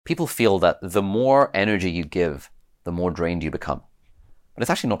people feel that the more energy you give, the more drained you become. But it's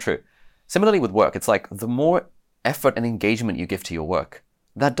actually not true. Similarly with work, it's like the more effort and engagement you give to your work,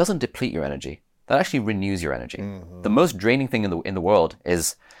 that doesn't deplete your energy. That actually renews your energy. The most draining thing in the world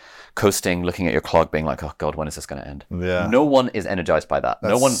is coasting, looking at your clock, being like, oh God, when is this going to end? Yeah. No one is energized by that.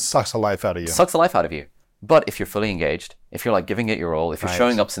 No one sucks the life out of you. Sucks the life out of you. But if you're fully engaged, if you're like giving it your all, if you're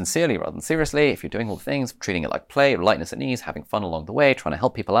showing up sincerely rather than seriously, if you're doing all the things, treating it like play, lightness and ease, having fun along the way, trying to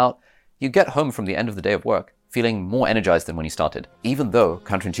help people out, you get home from the end of the day of work feeling more energized than when you started, even though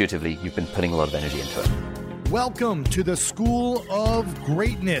counterintuitively you've been putting a lot of energy into it. Welcome to the School of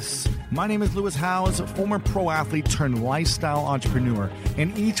Greatness. My name is Lewis Howes, former pro athlete turned lifestyle entrepreneur.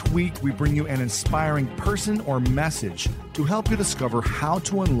 And each week we bring you an inspiring person or message to help you discover how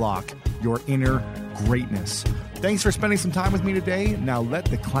to unlock your inner greatness. Thanks for spending some time with me today. Now let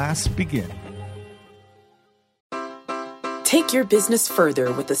the class begin. Take your business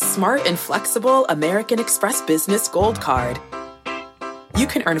further with the smart and flexible American Express Business Gold Card. You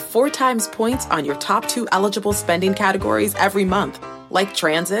can earn 4 times points on your top 2 eligible spending categories every month, like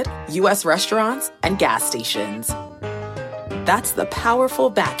transit, U.S. restaurants, and gas stations. That's the powerful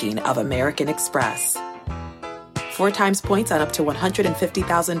backing of American Express. 4 times points on up to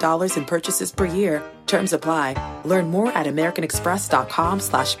 $150,000 in purchases per year. Terms apply. Learn more at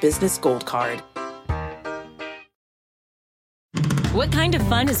americanexpress.com/businessgoldcard. What kind of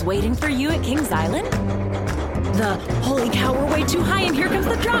fun is waiting for you at Kings Island? The holy cow, we're way too high and here comes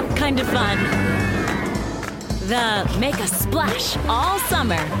the drop kind of fun. The make a splash all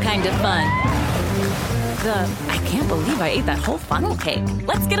summer kind of fun. The I can't believe I ate that whole funnel cake.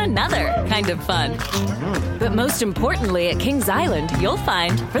 Let's get another kind of fun. But most importantly, at Kings Island, you'll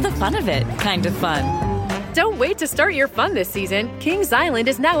find for the fun of it kind of fun. Don't wait to start your fun this season. Kings Island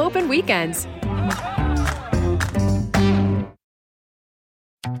is now open weekends.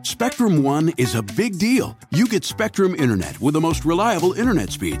 Spectrum One is a big deal. You get Spectrum Internet with the most reliable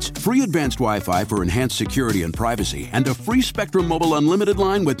internet speeds, free advanced Wi-Fi for enhanced security and privacy, and a free Spectrum Mobile Unlimited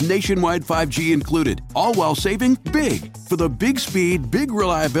line with nationwide 5G included, all while saving big. For the big speed, big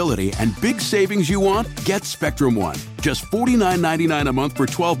reliability, and big savings you want, get Spectrum One. Just $49.99 a month for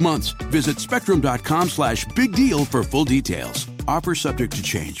 12 months. Visit spectrum.com/big deal for full details. Offer subject to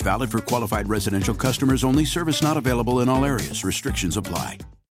change. Valid for qualified residential customers only. Service not available in all areas. Restrictions apply.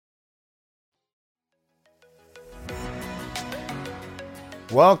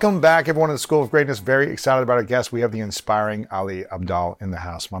 Welcome back, everyone, to the School of Greatness. Very excited about our guest. We have the inspiring Ali Abdaal in the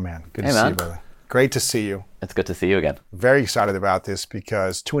house. My man, good to see you, brother. Great to see you. It's good to see you again. Very excited about this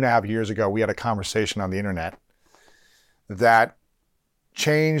because 2.5 years ago, we had a conversation on the internet that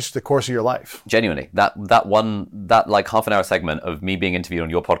changed the course of your life. Genuinely, that like half an hour segment of me being interviewed on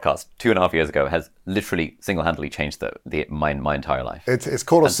your podcast 2.5 years ago has literally single-handedly changed my entire life. It's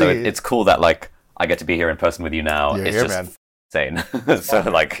cool to see. So it's cool that like I get to be here in person with you now. You're it's here, just man. insane. So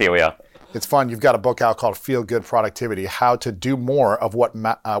like here we are. It's fun. You've got a book out called Feel Good Productivity: How to Do More of What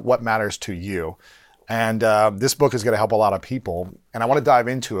Matters to You. And this book is going to help a lot of people. And I want to dive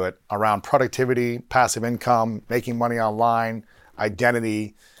into it around productivity, passive income, making money online,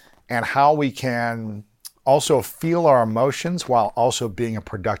 identity, and how we can also feel our emotions while also being a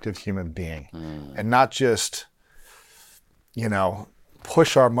productive human being. And not just,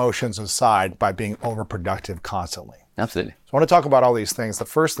 push our emotions aside by being overproductive constantly. Absolutely. So I want to talk about all these things. The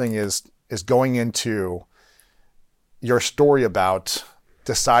first thing is going into your story about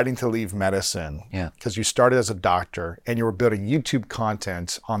deciding to leave medicine. Yeah. Because you started as a doctor and you were building YouTube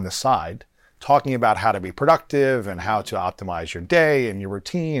content on the side, talking about how to be productive and how to optimize your day and your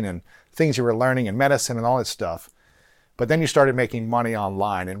routine and things you were learning in medicine and all that stuff. But then you started making money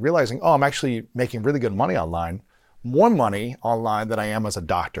online and realizing, I'm actually making really good money online, more money online than I am as a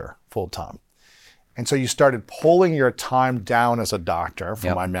doctor full time. And so you started pulling your time down as a doctor,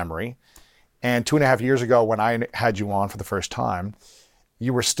 from my memory. And 2.5 years ago, when I had you on for the first time,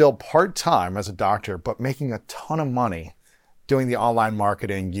 you were still part-time as a doctor, but making a ton of money doing the online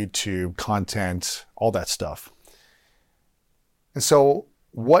marketing, YouTube, content, all that stuff. And so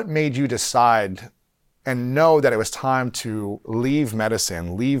what made you decide and know that it was time to leave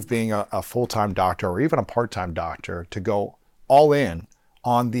medicine, leave being a full-time doctor or even a part-time doctor to go all in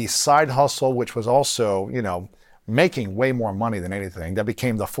on the side hustle, which was also, making way more money than anything, that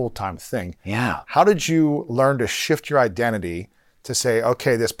became the full-time thing? Yeah. How did you learn to shift your identity to say,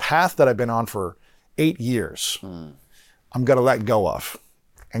 okay, this path that I've been on for 8 years, I'm going to let go of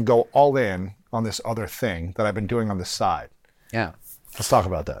and go all in on this other thing that I've been doing on the side? Yeah. Let's talk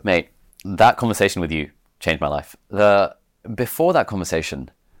about that. Mate, that conversation with you changed my life. Before that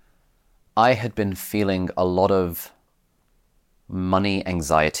conversation, I had been feeling a lot of money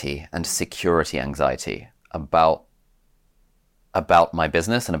anxiety and security anxiety about my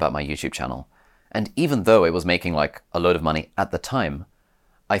business and about my YouTube channel. And even though it was making like a load of money at the time,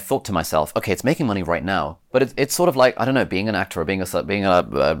 I thought to myself, okay, it's making money right now, but it's sort of like, I don't know, being an actor or being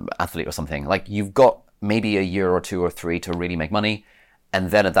an athlete or something. Like, you've got maybe a year or 2 or 3 to really make money, and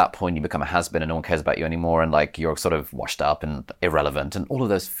then at that point you become a has-been and no one cares about you anymore, and like you're sort of washed up and irrelevant, and all of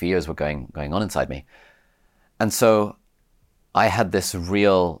those fears were going on inside me. And so I had this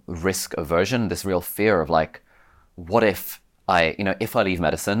real risk aversion, this real fear of like, what if if I leave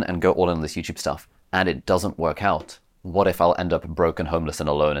medicine and go all in on this YouTube stuff and it doesn't work out? What if I'll end up broke and homeless and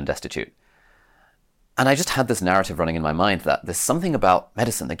alone and destitute? And I just had this narrative running in my mind that there's something about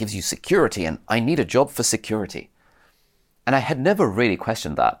medicine that gives you security, and I need a job for security. And I had never really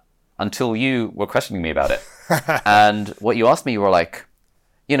questioned that until you were questioning me about it. And what you asked me, you were like,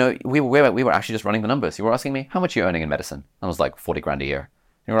 we were actually just running the numbers. You were asking me, how much are you earning in medicine? And I was like, 40 grand a year.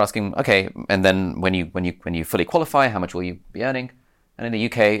 You were asking, okay, and then when you fully qualify, how much will you be earning? And in the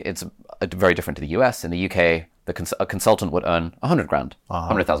UK, it's very different to the US. In the UK, a consultant would earn 100 grand,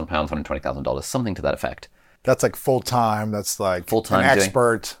 £100,000, $120,000, something to that effect. That's like full-time. That's like full-time, an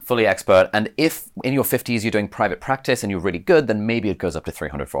expert. Fully expert. And if in your 50s you're doing private practice and you're really good, then maybe it goes up to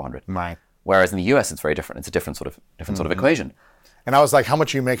 300, 400. Right. Whereas in the US, it's very different. It's a different sort of equation. And I was like, how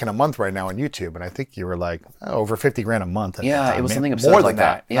much are you making a month right now on YouTube? And I think you were like, over 50 grand a month. Yeah, it was something absurd more like than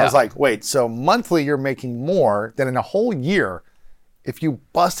that. Yeah. And I was like, wait, so monthly you're making more than in a whole year if you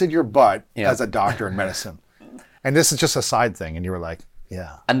busted your butt as a doctor in medicine. And this is just a side thing. And you were like,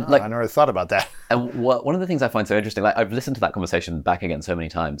 yeah, and I never thought about that. And one of the things I find so interesting, like I've listened to that conversation back again so many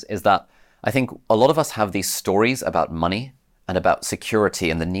times, is that I think a lot of us have these stories about money and about security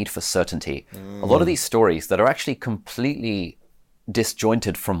and the need for certainty. A lot of these stories that are actually completely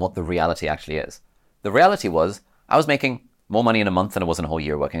disjointed from what the reality actually is. The reality was I was making more money in a month than I was in a whole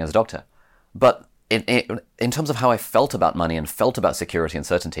year working as a doctor. But in terms of how I felt about money and felt about security and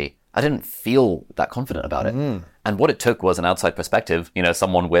certainty, I didn't feel that confident about it. And what it took was an outside perspective,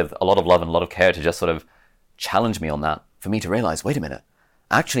 someone with a lot of love and a lot of care to just sort of challenge me on that, for me to realize, wait a minute,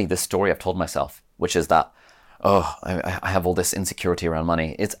 actually this story I've told myself, which is that, I have all this insecurity around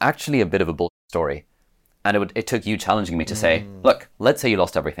money, it's actually a bit of a bullshit story. And it took you challenging me to say, look, let's say you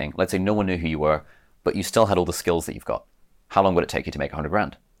lost everything. Let's say no one knew who you were, but you still had all the skills that you've got. How long would it take you to make 100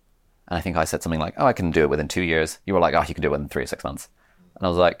 grand? And I think I said something like, I can do it within 2 years. You were like, you can do it within 3 or 6 months. And I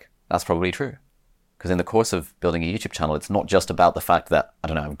was like, that's probably true. Because in the course of building a YouTube channel, it's not just about the fact that,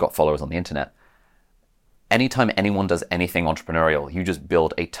 I've got followers on the internet. Anytime anyone does anything entrepreneurial, you just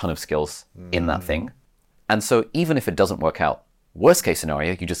build a ton of skills in that thing. And so even if it doesn't work out, worst case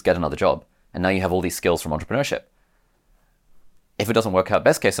scenario, you just get another job. And now you have all these skills from entrepreneurship. If it doesn't work out,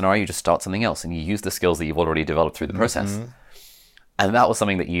 best case scenario, you just start something else and you use the skills that you've already developed through the process. And that was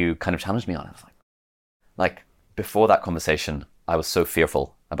something that you kind of challenged me on. I was like before that conversation, I was so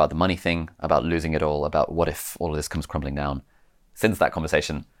fearful about the money thing, about losing it all, about what if all of this comes crumbling down. Since that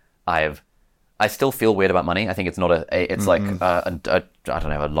conversation, I still feel weird about money. I think it's not like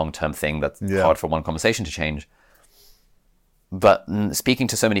a long-term thing that's hard for one conversation to change. But speaking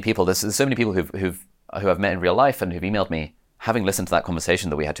to so many people, there's so many people who I've met in real life and who've emailed me, having listened to that conversation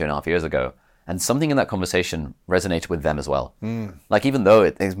that we had 2.5 years ago, and something in that conversation resonated with them as well. Like, even though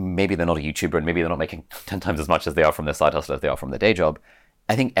maybe they're not a YouTuber and maybe they're not making 10 times as much as they are from their side hustle as they are from their day job,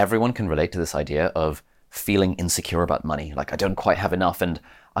 I think everyone can relate to this idea of feeling insecure about money. Like, I don't quite have enough, and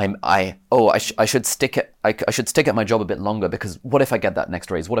I should stick at my job a bit longer, because what if I get that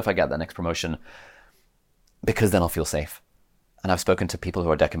next raise? What if I get that next promotion? Because then I'll feel safe. And I've spoken to people who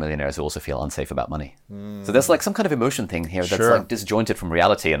are decamillionaires who also feel unsafe about money. So there's like some kind of emotion thing here that's like disjointed from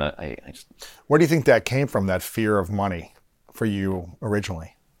reality. And I just... Where do you think that came from, that fear of money for you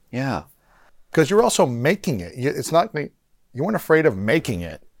originally? Yeah. Because you're also making it. It's not, you weren't afraid of making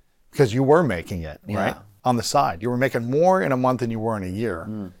it because you were making it, right? On the side. You were making more in a month than you were in a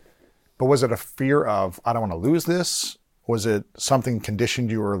year. But was it a fear of, I don't want to lose this? Was it something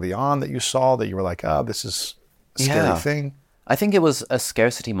conditioned you early on that you saw that you were like, this is a scary thing? I think it was a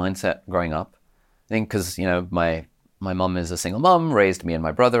scarcity mindset growing up. I think because, my mom is a single mom, raised me and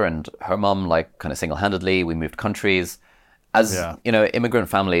my brother, and her mom, like, kind of single-handedly. We moved countries. As, immigrant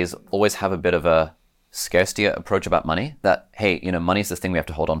families always have a bit of a scarcity approach about money, that, hey, money's this thing we have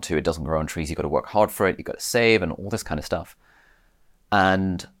to hold on to. It doesn't grow on trees. You got to work hard for it. You got to save and all this kind of stuff.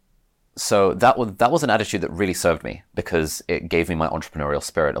 And so that was an attitude that really served me, because it gave me my entrepreneurial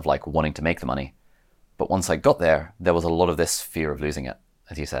spirit of like wanting to make the money. But once I got there was a lot of this fear of losing it,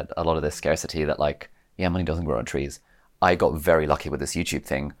 as you said, a lot of this scarcity that like, money doesn't grow on trees. I got very lucky with this YouTube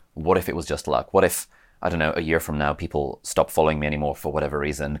thing. What if it was just luck? What if I don't know, a year from now, people stop following me anymore for whatever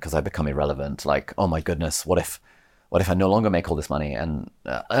reason because I become irrelevant. Like, oh my goodness, what if I no longer make all this money and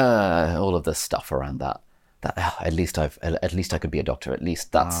all of this stuff around that? At least I could be a doctor. At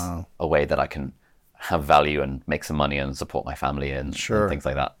least that's a way that I can have value and make some money and support my family and things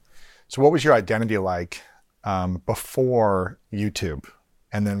like that. So what was your identity like before YouTube?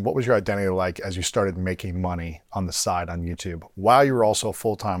 And then what was your identity like as you started making money on the side on YouTube while you were also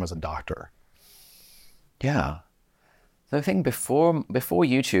full-time as a doctor? Yeah. So I think before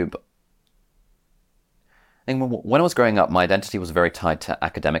YouTube, I think when I was growing up, my identity was very tied to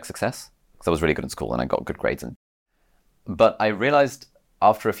academic success because I was really good at school and I got good grades. But I realized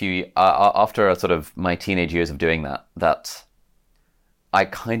after sort of my teenage years of doing that I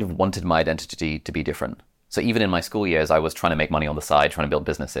kind of wanted my identity to be different. So even in my school years, I was trying to make money on the side, trying to build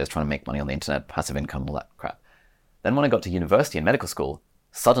businesses, trying to make money on the internet, passive income, all that crap. Then when I got to university and medical school,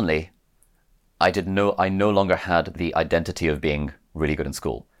 suddenly I no longer had the identity of being really good in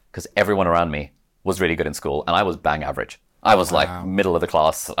school because everyone around me was really good in school and I was bang average. I was like middle of the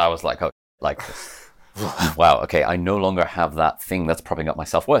class. I was like, oh, like, wow, okay, I no longer have that thing that's propping up my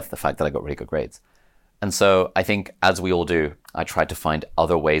self-worth, the fact that I got really good grades. And so I think, as we all do, I tried to find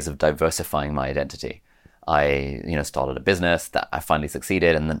other ways of diversifying my identity. I, started a business that I finally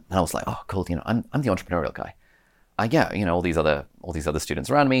succeeded, and then I was like, oh, cool, I'm the entrepreneurial guy. All these other students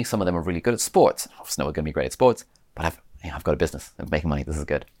around me, some of them are really good at sports. I was never going to be great at sports, but I've got a business. I'm making money. This is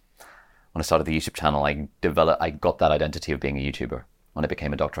good. When I started the YouTube channel, I got that identity of being a YouTuber. When I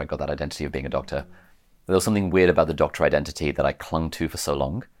became a doctor, I got that identity of being a doctor. There was something weird about the doctor identity that I clung to for so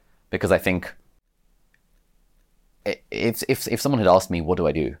long, because I think if someone had asked me, what do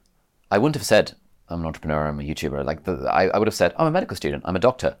I do? I wouldn't have said, I'm an entrepreneur, I'm a YouTuber. I would have said, I'm a medical student, I'm a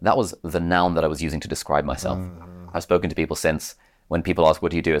doctor. That was the noun that I was using to describe myself. I've spoken to people since, when people ask,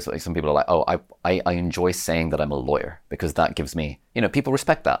 what do you do? Some people are like, oh, I enjoy saying that I'm a lawyer because that gives me, people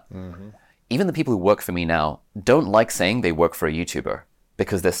respect that. Even the people who work for me now don't like saying they work for a YouTuber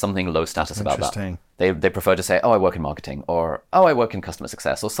because there's something low status about that. They prefer to say, oh, I work in marketing, or oh, I work in customer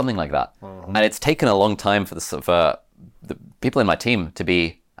success, or something like that. And it's taken a long time for the people in my team to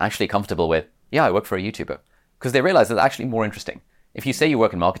be actually comfortable with, yeah, I work for a YouTuber, because they realize that's actually more interesting. If you say you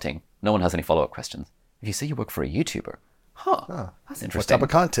work in marketing, no one has any follow-up questions. If you say you work for a YouTuber, that's interesting. What type of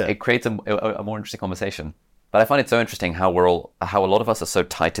content? It creates a more interesting conversation. But I find it so interesting how a lot of us are so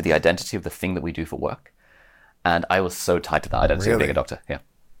tied to the identity of the thing that we do for work. And I was so tied to that identity of being a doctor. Yeah.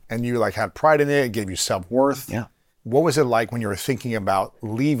 And you had pride in it. It gave you self-worth. Yeah. What was it like when you were thinking about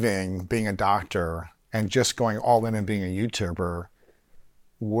leaving being a doctor and just going all in and being a YouTuber?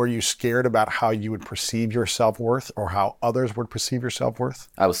 Were you scared about how you would perceive your self-worth or how others would perceive your self-worth?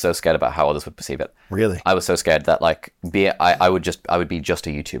 I was so scared about how others would perceive it. Really? I was so scared that I would be just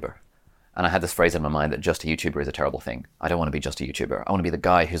a YouTuber. And I had this phrase in my mind that just a YouTuber is a terrible thing. I don't want to be just a YouTuber. I want to be the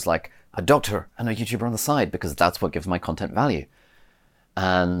guy who's like a doctor and a YouTuber on the side, because that's what gives my content value.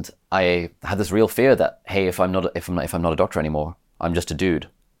 And I had this real fear that, hey, if I'm not a doctor anymore, I'm just a dude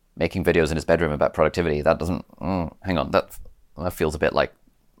making videos in his bedroom about productivity. That doesn't, hang on, that feels a bit like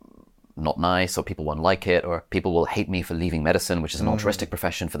not nice, or people won't like it, or people will hate me for leaving medicine, which is an altruistic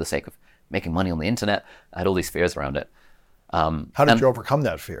profession, for the sake of making money on the internet. I had all these fears around it. How did you overcome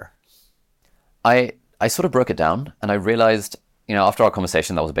that fear? I sort of broke it down, and I realized, after our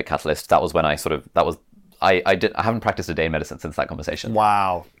conversation, that was a big catalyst. That was when I haven't practiced a day in medicine since that conversation.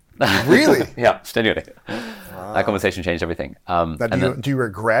 Wow. Really? Yeah, genuinely. Wow. That conversation changed everything. Do you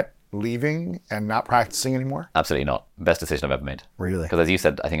regret leaving and not practicing anymore? Absolutely not. Best decision I've ever made. Really? Because as you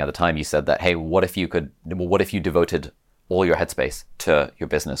said, I think at the time you said that, hey, what if you devoted all your headspace to your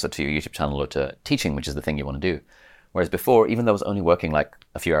business or to your YouTube channel or to teaching, which is the thing you want to do? Whereas before, even though I was only working like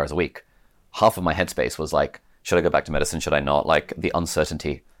a few hours a week, half of my headspace was like, should I go back to medicine? Should I not? Like the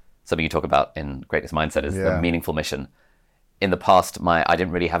uncertainty. Something you talk about in Greatness Mindset is the meaningful mission. In the past, I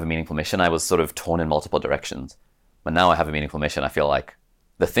didn't really have a meaningful mission. I was sort of torn in multiple directions. But now I have a meaningful mission. I feel like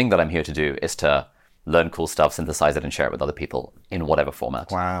the thing that I'm here to do is to learn cool stuff, synthesize it, and share it with other people in whatever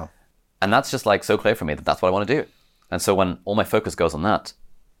format. Wow. And that's just like so clear for me that that's what I want to do. And so when all my focus goes on that,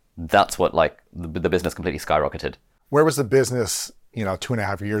 that's what the business completely skyrocketed. Where was the business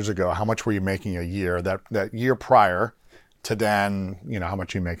 2.5 years ago? How much were you making a year that year prior to then, how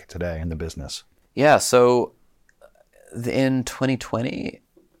much you make today in the business? Yeah. So in 2020,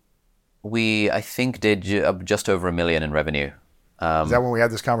 we, I think, did just over $1 million in revenue. Is that when we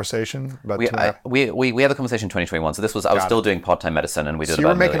had this conversation? We had the conversation in 2021. So this was, I was still doing part-time medicine, and we did so you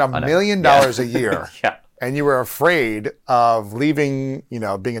were making $1 million a year. Yeah. And you were afraid of leaving,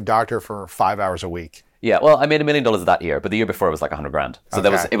 being a doctor for 5 hours a week. Yeah, well, I made $1 million that year, but the year before it was like 100 grand. So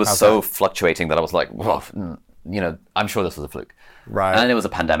it was so fluctuating that I was like, well, I'm sure this was a fluke. Right. And it was a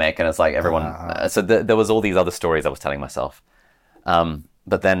pandemic, and it's like everyone. So there was all these other stories I was telling myself.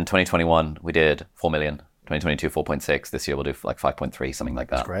 But then 2021 we did 4 million. 2022 4.6. This year we'll do like 5.3, something like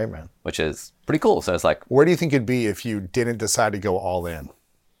that. That's great, man. Which is pretty cool. So it's like, where do you think it'd be if you didn't decide to go all in?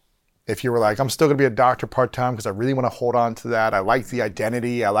 If you were like, I'm still going to be a doctor part-time because I really want to hold on to that. I like the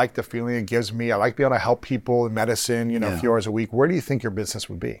identity. I like the feeling it gives me. I like being able to help people in medicine, a few hours a week. Where do you think your business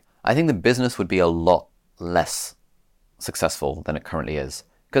would be? I think the business would be a lot less successful than it currently is.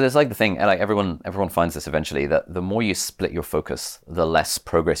 Because it's like the thing, and like everyone finds this eventually, that the more you split your focus, the less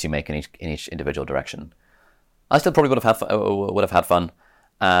progress you make in each individual direction. I still probably would have had fun,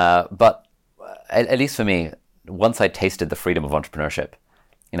 but at least for me, once I tasted the freedom of entrepreneurship,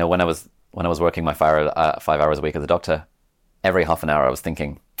 when I was working my 5 hours a week as a doctor, every half an hour I was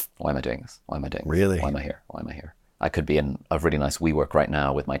thinking, why am I doing this? Why am I doing this? Really? Why am I here? Why am I here? I could be in a really nice WeWork right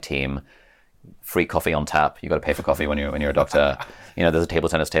now with my team, free coffee on tap. You got to pay for coffee when you're a doctor. There's a table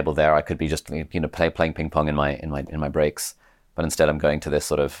tennis table there. I could be just playing ping pong in my breaks, but instead I'm going to this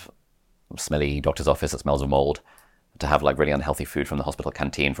sort of smelly doctor's office that smells of mold to have like really unhealthy food from the hospital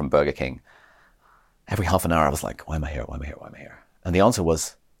canteen from Burger King. Every half an hour I was like, why am I here? Why am I here? Why am I here? And the answer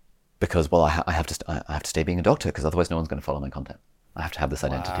was because, well, I have to stay being a doctor because otherwise no one's going to follow my content. I have to have this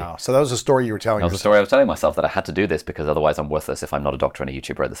identity. Wow. So that was a story you were telling yourself. That was a story I was telling myself, that I had to do this because otherwise I'm worthless if I'm not a doctor and a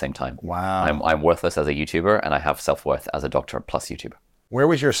YouTuber at the same time. Wow. I'm worthless as a YouTuber, and I have self-worth as a doctor plus YouTuber. Where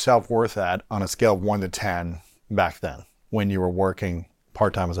was your self-worth at on a scale of 1 to 10 back then when you were working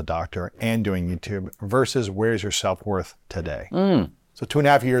part-time as a doctor and doing YouTube versus where's your self-worth today? So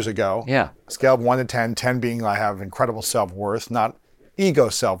 2.5 years ago, scale of 1 to 10, 10 being I have incredible self-worth, not ego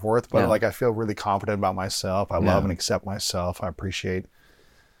self-worth, but like I feel really confident about myself. I love and accept myself. I appreciate.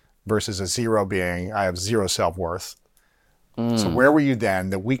 Versus a 0 being I have 0 self-worth. So where were you then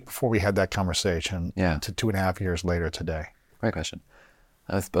the week before we had that conversation to 2.5 years later today? Great question.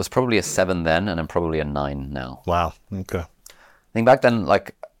 I was probably a 7 then, and I'm probably a 9 now. Wow. Okay. I think back then,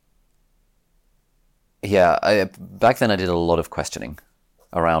 back then I did a lot of questioning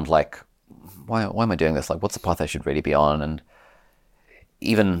around like, why am I doing this? Like, what's the path I should really be on? And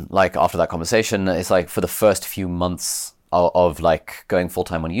even like after that conversation, it's like for the first few months of like going full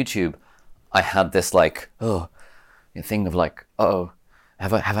time on YouTube, I had this like, thing of like,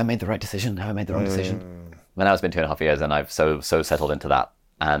 have I made the right decision? Have I made the wrong decision? But now it's been 2.5 years, and I've so settled into that,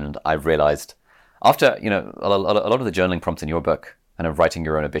 and I've realized after a lot of the journaling prompts in your book and of writing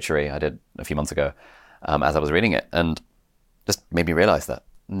your own obituary I did a few months ago, as I was reading it, and just made me realize that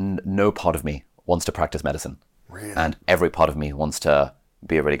no part of me wants to practice medicine, and every part of me wants to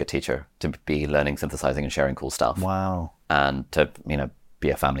be a really good teacher, to be learning, synthesizing, and sharing cool stuff. Wow. And to be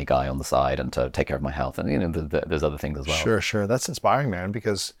a family guy on the side, and to take care of my health, and there's other things as well. Sure. That's inspiring, man,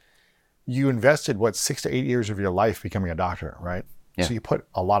 because you invested 6 to 8 years of your life becoming a doctor, right? Yeah. So you put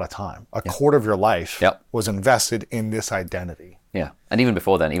a lot of time. A quarter of your life was invested in this identity. Yeah. And even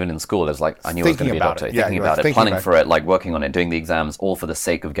before then, even in school, there's like, I knew I was going to be a doctor. Thinking about it, planning for it, like working on it, doing the exams, all for the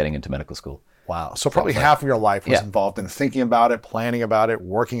sake of getting into medical school. Wow. So probably half of your life was involved in thinking about it, planning about it,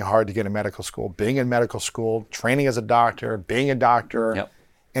 working hard to get in medical school, being in medical school, training as a doctor, being a doctor,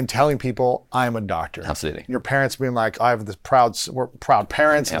 and telling people, I'm a doctor. Absolutely. Your parents being like, I have this proud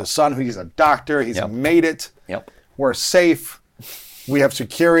parents, and a son who's a doctor. He's made it. Yep. We're safe. We have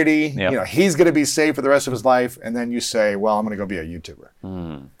security. He's going to be safe for the rest of his life. And then you say, well, I'm going to go be a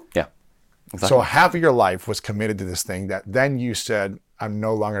YouTuber. Yeah. Exactly. So half of your life was committed to this thing that then you said, I'm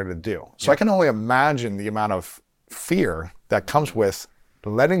no longer to do. So I can only imagine the amount of fear that comes with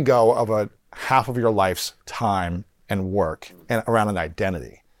letting go of a half of your life's time and work and around an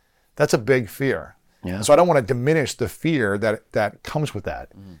identity. That's a big fear. Yeah. So I don't want to diminish the fear that comes with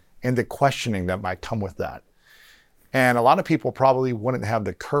that and the questioning that might come with that. And a lot of people probably wouldn't have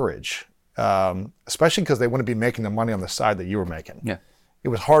the courage, especially because they wouldn't be making the money on the side that you were making. Yeah. It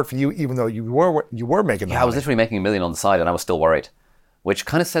was hard for you, even though you were making the money. I was literally making $1 million on the side, and I was still worried, which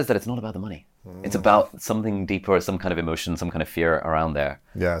kind of says that it's not about the money. It's about something deeper, some kind of emotion, some kind of fear around there.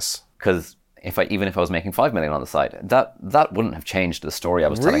 Yes. Because even if I was making $5 million on the side, that wouldn't have changed the story I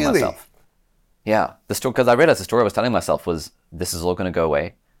was telling myself. Yeah, because I realized the story I was telling myself was, this is all going to go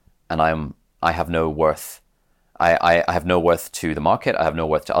away, and I have no worth. I have no worth to the market. I have no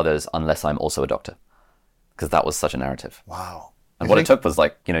worth to others unless I'm also a doctor, because that was such a narrative. Wow. And what it took was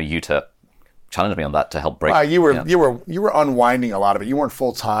you to challenge me on that to help break. You were unwinding a lot of it. You weren't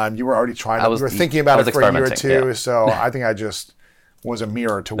full time. You were already trying. You were thinking about it for a year or two. Yeah. So I think I just was a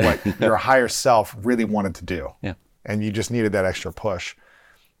mirror to what your higher self really wanted to do. Yeah. And you just needed that extra push.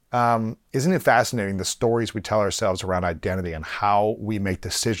 Isn't it fascinating the stories we tell ourselves around identity and how we make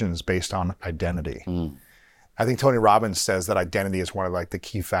decisions based on identity? I think Tony Robbins says that identity is one of like the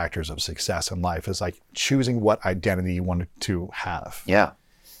key factors of success in life, is like choosing what identity you want to have. Yeah.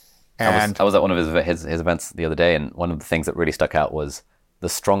 And I was at one of his events the other day, and one of the things that really stuck out was the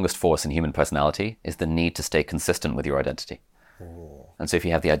strongest force in human personality is the need to stay consistent with your identity. And so if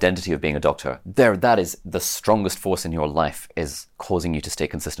you have the identity of being a doctor, that is the strongest force in your life, is causing you to stay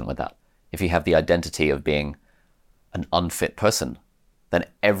consistent with that. If you have the identity of being an unfit person, then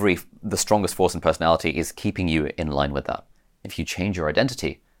the strongest force in personality is keeping you in line with that. If you change your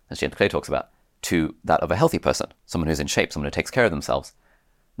identity, as James Clay talks about, to that of a healthy person, someone who's in shape, someone who takes care of themselves,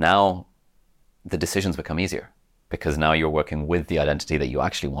 now the decisions become easier, because now you're working with the identity that you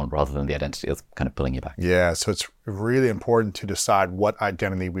actually want rather than the identity that's kind of pulling you back. Yeah, so it's really important to decide what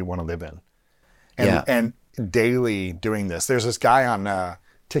identity we want to live in. And daily doing this. There's this guy on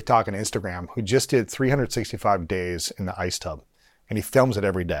TikTok and Instagram who just did 365 days in the ice tub, and he films it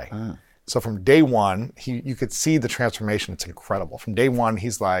every day. So from day one, you could see the transformation. It's incredible. From day one,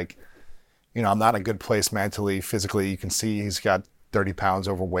 he's like, I'm not in a good place mentally, physically. You can see he's got 30 pounds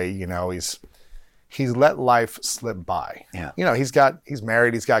overweight. He's let life slip by. Yeah. He's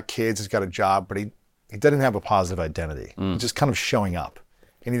married, he's got kids, he's got a job, but he doesn't have a positive identity. He's just kind of showing up.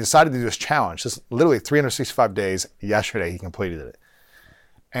 And he decided to do this challenge, just literally 365 days. Yesterday, he completed it.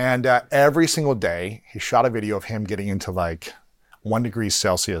 And every single day, he shot a video of him getting into like 1 degree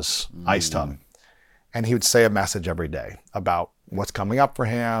Celsius ice tub. And he would say a message every day about what's coming up for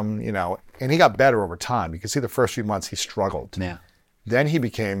him, and he got better over time. You can see the first few months he struggled. Yeah. Then he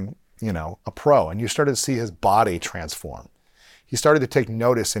became, a pro, and you started to see his body transform. He started to take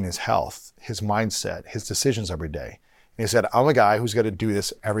notice in his health, his mindset, his decisions every day. And he said, I'm a guy who's got to do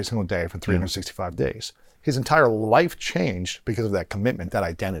this every single day for 365 days. His entire life changed because of that commitment, that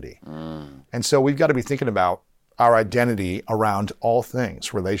identity. And so we've got to be thinking about our identity around all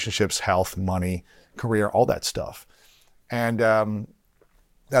things: relationships, health, money, career, all that stuff. And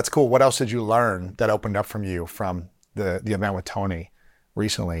that's cool. What else did you learn that opened up from you from the event with Tony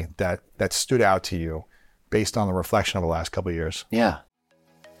recently that stood out to you based on the reflection of the last couple of years? Yeah.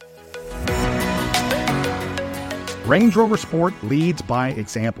 Range Rover Sport leads by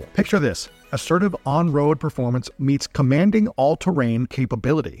example. Picture this: assertive on-road performance meets commanding all-terrain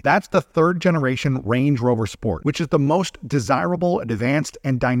capability. That's the third-generation Range Rover Sport, which is the most desirable, advanced,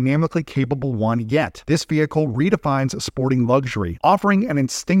 and dynamically capable one yet. This vehicle redefines sporting luxury, offering an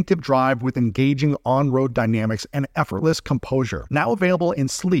instinctive drive with engaging on-road dynamics and effortless composure. Now available in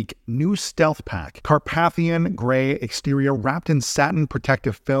sleek, new Stealth Pack, Carpathian gray exterior wrapped in satin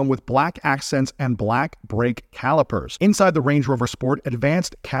protective film with black accents and black brake calipers. Inside the Range Rover Sport,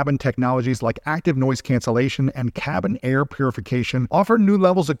 advanced cabin technologies like active noise cancellation and cabin air purification offer new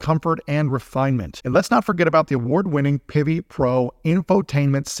levels of comfort and refinement. And let's not forget about the award-winning Pivi Pro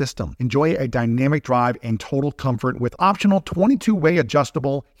infotainment system. Enjoy a dynamic drive and total comfort with optional 22-way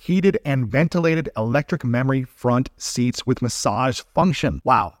adjustable, heated and ventilated electric memory front seats with massage function.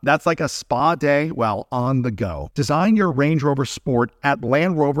 Wow, that's like a spa day while on the go. Design your Range Rover Sport at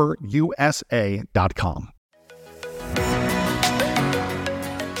LandRoverUSA.com.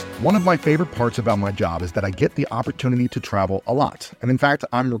 One of my favorite parts about my job is that I get the opportunity to travel a lot. And in fact,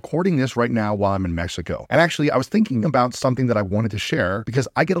 I'm recording this right now while I'm in Mexico. And actually, I was thinking about something that I wanted to share because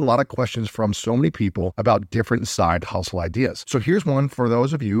I get a lot of questions from so many people about different side hustle ideas. So here's one for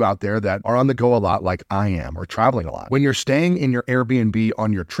those of you out there that are on the go a lot like I am, or traveling a lot. When you're staying in your Airbnb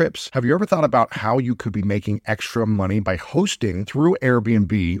on your trips, have you ever thought about how you could be making extra money by hosting through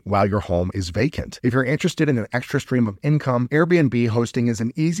Airbnb while your home is vacant? If you're interested in an extra stream of income, Airbnb hosting is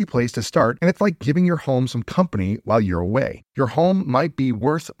an easy place to start, and it's like giving your home some company while you're away. Your home might be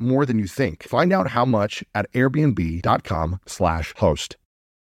worth more than you think. Find out how much at airbnb.com/host.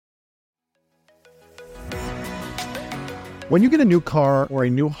 When you get a new car or a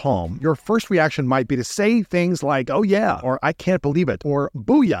new home, your first reaction might be to say things like, "Oh yeah," or "I can't believe it," or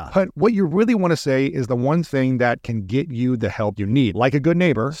 "Booyah." But what you really want to say is the one thing that can get you the help you need. Like a good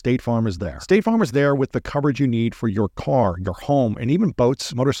neighbor, State Farm is there. State Farm is there with the coverage you need for your car, your home, and even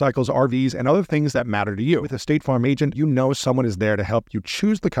boats, motorcycles, RVs, and other things that matter to you. With a State Farm agent, you know someone is there to help you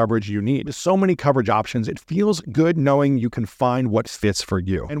choose the coverage you need. With so many coverage options, it feels good knowing you can find what fits for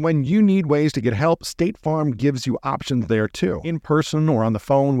you. And when you need ways to get help, State Farm gives you options there too. In person or on the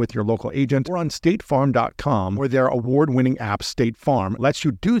phone with your local agent or on statefarm.com, where their award-winning app State Farm lets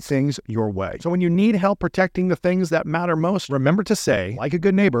you do things your way. So when you need help protecting the things that matter most, remember to say, like a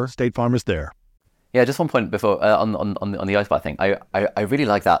good neighbor, State Farm is there. Yeah, just one point before on the ice bath thing. I really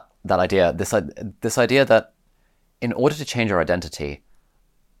like that idea. This idea that in order to change our identity,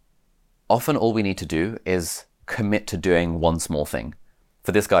 often all we need to do is commit to doing one small thing.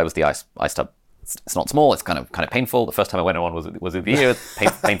 For this guy, it was the ice tub. It's not small. It's kind of painful. The first time I went on was with you.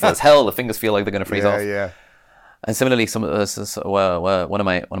 It's painful as hell. The fingers feel like they're going to freeze off. Yeah. And similarly, one of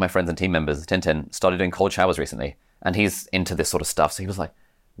my friends and team members, Tintin, started doing cold showers recently, and he's into this sort of stuff. So he was like,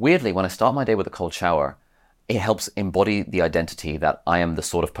 weirdly, when I start my day with a cold shower, it helps embody the identity that I am the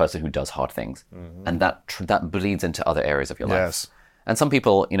sort of person who does hard things, and that bleeds into other areas of your life. Yes. And some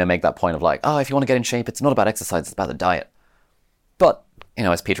people, make that point of like, oh, if you want to get in shape, it's not about exercise, it's about the diet. But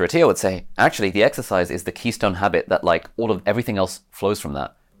as Peter Attia would say, actually, the exercise is the keystone habit that everything else flows from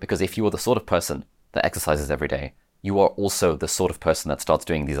that. Because if you are the sort of person that exercises every day, you are also the sort of person that starts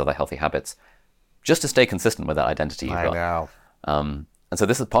doing these other healthy habits, just to stay consistent with that identity you've got. I know. And so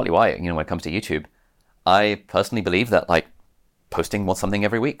this is partly why, when it comes to YouTube, I personally believe that posting something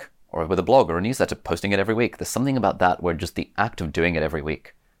every week, or with a blog or a newsletter, posting it every week, there's something about that where just the act of doing it every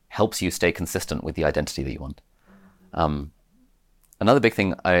week helps you stay consistent with the identity that you want. Another big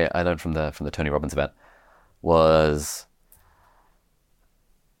thing I learned from the Tony Robbins event was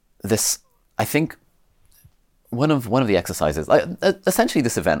this. I think one of the exercises, essentially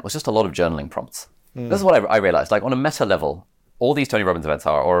this event was just a lot of journaling prompts. This is what I realized. On a meta level, all these Tony Robbins events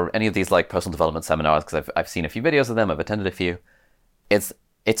are, or any of these personal development seminars, because I've seen a few videos of them, I've attended a few.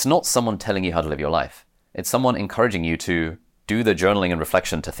 It's not someone telling you how to live your life. It's someone encouraging you to do the journaling and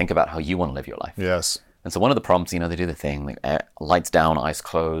reflection to think about how you want to live your life. Yes. And so one of the prompts, they do the thing, lights down, eyes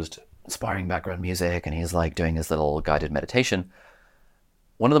closed, inspiring background music, and he's doing his little guided meditation.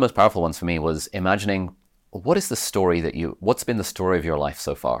 One of the most powerful ones for me was imagining what's been the story of your life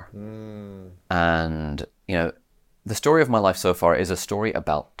so far? And, the story of my life so far is a story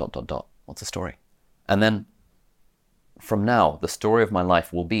about ... What's the story? And then from now, the story of my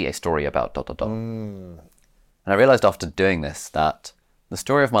life will be a story about ... And I realized after doing this that the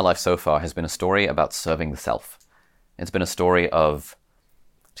story of my life so far has been a story about serving the self. It's been a story of,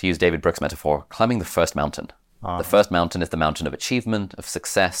 to use David Brooks' metaphor, climbing the first mountain. The first mountain is the mountain of achievement, of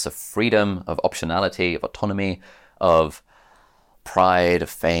success, of freedom, of optionality, of autonomy, of pride, of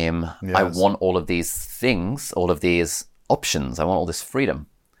fame. Yes. I want all of these things, all of these options. I want all this freedom.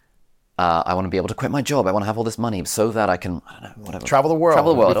 I want to be able to quit my job. I want to have all this money so that I can, whatever. Travel the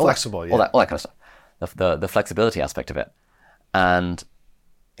world. Be flexible. All that kind of stuff. The flexibility aspect of it. And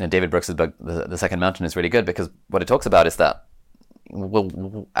David Brooks' book, The Second Mountain, is really good because what it talks about is that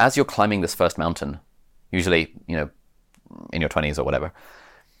as you're climbing this first mountain, usually, in your 20s or whatever,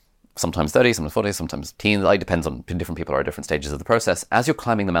 sometimes 30s, sometimes 40s, sometimes teens, it depends on different people are at different stages of the process. As you're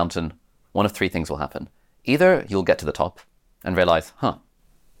climbing the mountain, one of three things will happen. Either you'll get to the top and realize,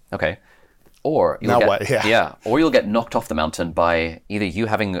 okay. Or you'll get knocked off the mountain by either you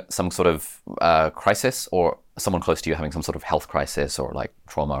having some sort of crisis or someone close to you having some sort of health crisis or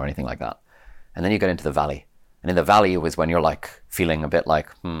trauma or anything like that. And then you get into the valley. And in the valley is when you're feeling a bit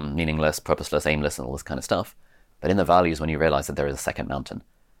meaningless, purposeless, aimless, and all this kind of stuff. But in the valley is when you realize that there is a second mountain.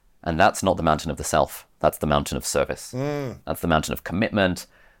 And that's not the mountain of the self. That's the mountain of service. That's the mountain of commitment,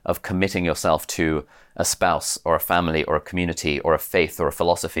 of committing yourself to a spouse or a family or a community or a faith or a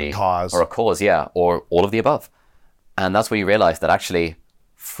philosophy. Or a cause, or all of the above. And that's where you realize that actually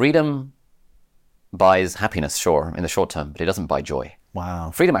freedom buys happiness, sure, in the short term, but it doesn't buy joy.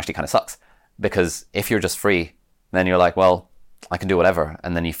 Wow. Freedom actually kind of sucks because if you're just free, then you're like, well, I can do whatever.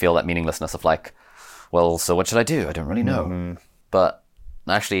 And then you feel that meaninglessness of well, so what should I do? I don't really know. But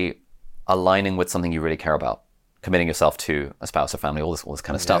actually aligning with something you really care about, committing yourself to a spouse or family, all this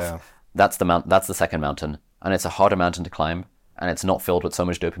kind of stuff. That's the second mountain, and it's a harder mountain to climb, and it's not filled with so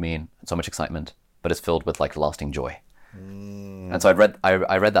much dopamine and so much excitement, but it's filled with lasting joy. And so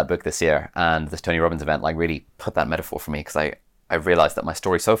I read that book this year, and this Tony Robbins event really put that metaphor for me because I realized that my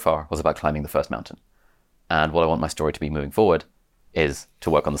story so far was about climbing the first mountain, and what I want my story to be moving forward is to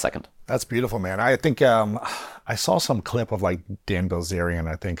work on the second. That's beautiful, man. I think I saw some clip of Dan Bilzerian,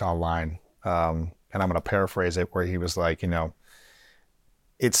 I think, online, and I'm going to paraphrase it, where he was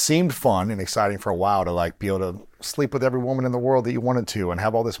it seemed fun and exciting for a while to be able to sleep with every woman in the world that you wanted to and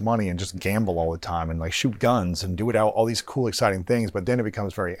have all this money and just gamble all the time and shoot guns and do all these cool, exciting things. But then it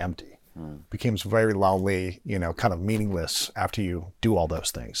becomes very empty. Becomes very loudly, kind of meaningless after you do all those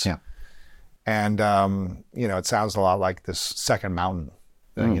things. Yeah. And, it sounds a lot like this second mountain.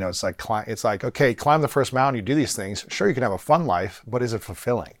 It's okay, climb the first mountain, you do these things. Sure, you can have a fun life, but is it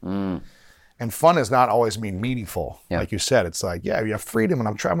fulfilling? And fun does not always mean meaningful. Yeah. Like you said, it's you have freedom and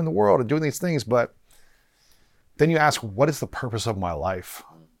I'm traveling the world and doing these things, but then you ask, what is the purpose of my life?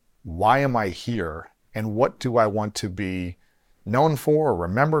 Why am I here? And what do I want to be known for or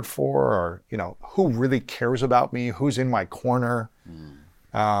remembered for? Or, who really cares about me? Who's in my corner?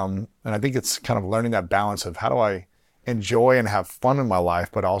 And I think it's kind of learning that balance of how do I enjoy and have fun in my life,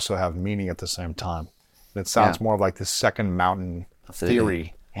 but also have meaning at the same time. And it sounds more of like this second mountain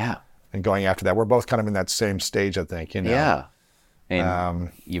theory. Yeah. And going after that. We're both kind of in that same stage, I think. You know? Yeah. And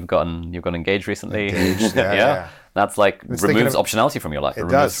you've gotten engaged recently. Yeah. That's like removes optionality from your life. It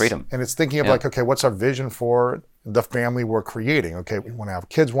removes freedom. And it's thinking of like, okay, what's our vision for the family we're creating? Okay, we want to have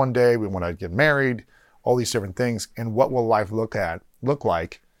kids one day. We want to get married. All these different things. And what will life look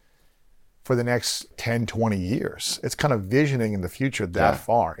like for the next 10, 20 years? It's kind of visioning in the future that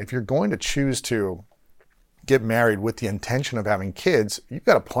far. If you're going to choose to get married with the intention of having kids, you've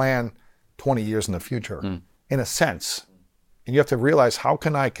got to plan 20 years in the future, in a sense. And you have to realize, how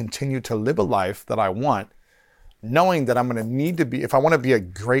can I continue to live a life that I want, knowing that I'm going to need to be, if I want to be a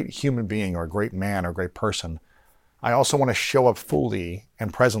great human being or a great man or a great person, I also want to show up fully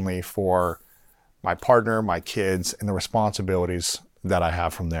and presently for my partner, my kids, and the responsibilities that I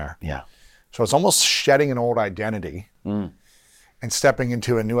have from there. Yeah. So it's almost shedding an old identity and stepping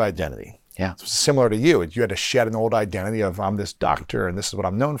into a new identity. Yeah. It's similar to you. You had to shed an old identity of, I'm this doctor and this is what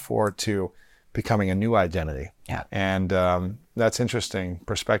I'm known for, to becoming a new identity. Yeah. And that's interesting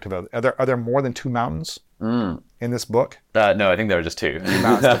perspective. Are there more than 2 mountains in this book? No, I think there are just 2.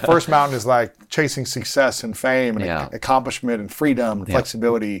 The first mountain is like chasing success and fame and accomplishment and freedom and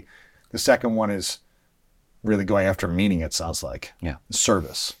flexibility. The second one is really going after meaning, it sounds like. Yeah.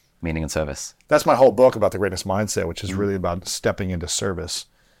 Service. Meaning and service. That's my whole book about the greatness mindset, which is really about stepping into service.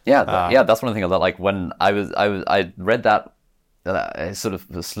 Yeah, that's one of the things that, like, when I read that, I sort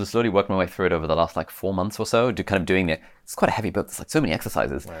of slowly worked my way through it over the last like 4 months or so, doing it's quite a heavy book. There's like so many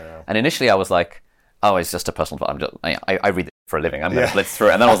exercises. And initially I was like, oh, it's just a personal, I read it for a living. I'm going to blitz through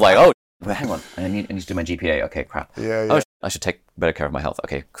it. And then I was like, oh, well, hang on, I need to do my GPA. Okay, crap. Oh, I should take better care of my health.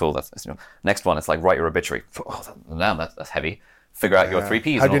 Okay, cool. That's next one. It's like, write your obituary. Oh, damn, that's heavy. Figure out your 3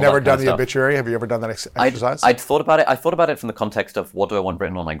 Ps. Have you never done the obituary? Have you ever done that exercise? I'd thought about it. I thought about it from the context of, what do I want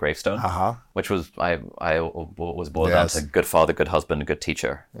written on my gravestone? Which was, I was boiled down to good father, good husband, good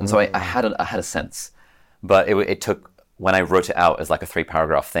teacher. And so I had a sense, but it took, when I wrote it out as like a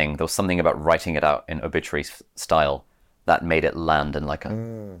 3-paragraph thing, there was something about writing it out in obituary style that made it land in like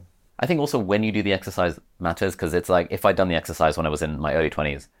a. I think also when you do the exercise matters, because it's like, if I'd done the exercise when I was in my early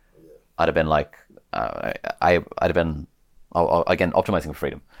 20s, I'd have been like, I'd have been. Again, optimizing for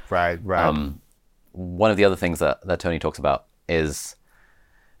freedom. Right. One of the other things that Tony talks about is,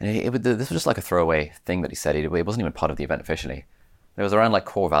 and this was just like a throwaway thing that he said. It wasn't even part of the event officially. It was around like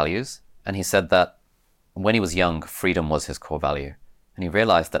core values. And he said that when he was young, freedom was his core value. And he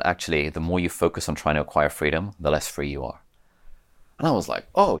realized that actually, the more you focus on trying to acquire freedom, the less free you are. And I was like,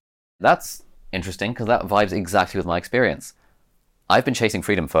 oh, that's interesting, because that vibes exactly with my experience. I've been chasing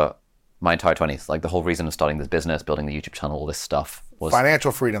freedom for my entire 20s. Like, the whole reason of starting this business, building the YouTube channel, all this stuff was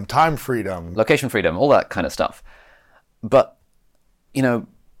financial freedom, time freedom, location freedom, all that kind of stuff. But,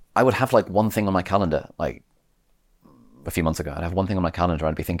 I would have like one thing on my calendar, like a few months ago. I'd have one thing on my calendar.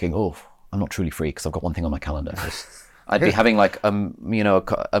 I'd be thinking, oh, I'm not truly free because I've got one thing on my calendar. I'd be having like, a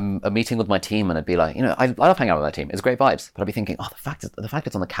meeting with my team, and I'd be like, I love hanging out with my team. It's great vibes. But I'd be thinking, oh, the fact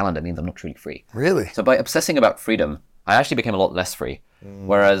it's on the calendar means I'm not truly free. Really? So by obsessing about freedom, I actually became a lot less free.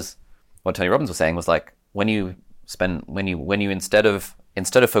 Whereas what Tony Robbins was saying was like, when you instead of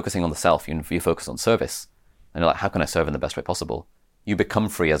focusing on the self, you focus on service, and you're like, how can I serve in the best way possible? You become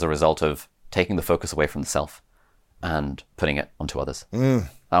free as a result of taking the focus away from the self and putting it onto others. And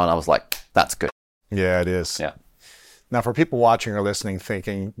I was like, that's good. Yeah, it is. Yeah. Now, for people watching or listening,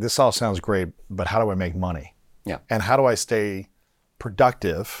 thinking, this all sounds great, but how do I make money? Yeah. And how do I stay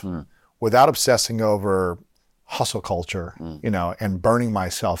productive without obsessing over hustle culture, and burning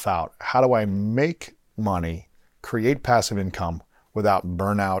myself out? How do I make money, create passive income without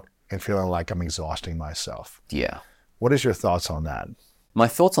burnout and feeling like I'm exhausting myself? Yeah. What is your thoughts on that? My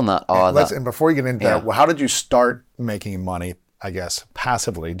thoughts on that are and before you get into that, well, how did you start making money, I guess,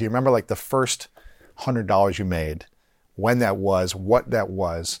 passively? Do you remember like the first $100 you made, when that was, what that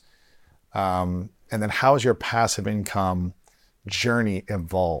was, and then how's your passive income journey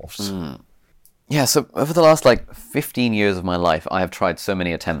evolved? Yeah, so over the last like 15 years of my life, I have tried so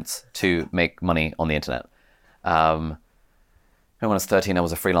many attempts to make money on the internet. When I was 13, I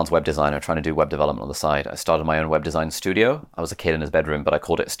was a freelance web designer trying to do web development on the side. I started my own web design studio. I was a kid in his bedroom, but I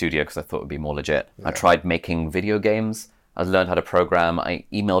called it a studio because I thought it would be more legit. Yeah. I tried making video games. I learned how to program. I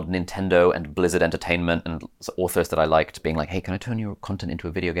emailed Nintendo and Blizzard Entertainment and authors that I liked, being like, hey, can I turn your content into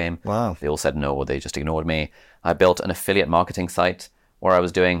a video game? Wow. They all said no, or they just ignored me. I built an affiliate marketing site where I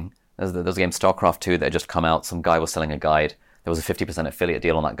was doing, there was a game StarCraft 2 that had just come out. Some guy was selling a guide. there was a 50% affiliate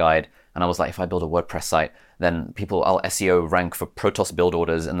deal on that guide. And I was like, if I build a WordPress site, then I'll SEO rank for Protos build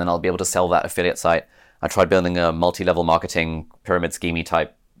orders, and then I'll be able to sell that affiliate site. I tried building a multi-level marketing pyramid scheme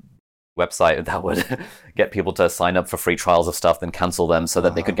type website that would get people to sign up for free trials of stuff, then cancel them so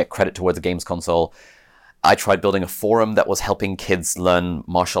that they could get credit towards a games console. I tried building a forum that was helping kids learn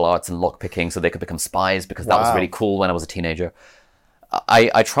martial arts and lockpicking so they could become spies, because that was really cool when I was a teenager.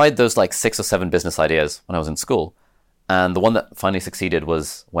 I tried those like 6 or 7 business ideas when I was in school. And the one that finally succeeded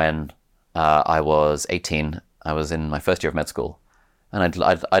was when I was 18. I was in my first year of med school. And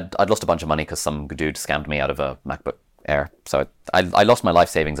I'd lost a bunch of money because some dude scammed me out of a MacBook Air. So I lost my life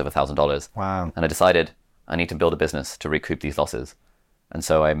savings of $1,000. Wow. And I decided I need to build a business to recoup these losses. And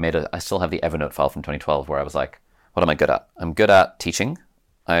so I still have the Evernote file from 2012 where I was like, what am I good at? I'm good at teaching.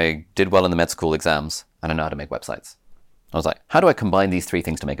 I did well in the med school exams, and I know how to make websites. I was like, how do I combine these 3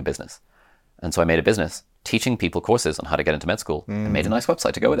 things to make a business? And so I made a business teaching people courses on how to get into med school and made a nice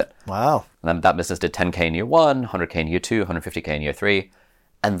website to go with it. Wow. And then that business did 10K in year 1, 100K in year 2, 150K in year 3.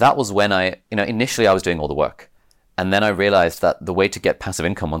 And that was when initially I was doing all the work. And then I realized that the way to get passive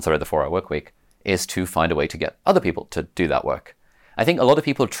income once I read the 4-Hour Workweek is to find a way to get other people to do that work. I think a lot of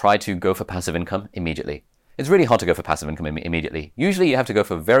people try to go for passive income immediately. It's really hard to go for passive income immediately. Usually you have to go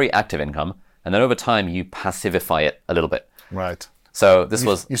for very active income, and then over time you passivify it a little bit. Right. So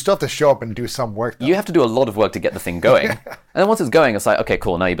you still have to show up and do some work, though. You have to do a lot of work to get the thing going. And then once it's going, it's like, okay,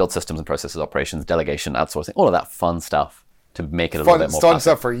 cool, now you build systems and processes, operations, delegation, outsourcing, all of that fun stuff to make it a little bit more fun passive.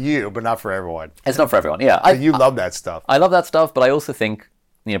 stuff for you, but not for everyone. It's not for everyone, yeah. You love that stuff. I love that stuff, but I also think,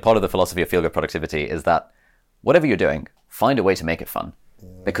 part of the philosophy of feel-good productivity is that whatever you're doing, find a way to make it fun.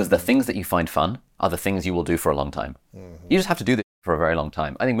 Because the things that you find fun are the things you will do for a long time. You just have to do this for a very long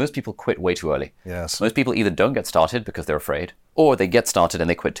time. I think most people quit way too early. Yes. Most people either don't get started because they're afraid, or they get started and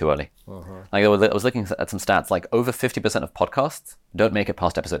they quit too early. Like I was looking at some stats, like over 50% of podcasts don't make it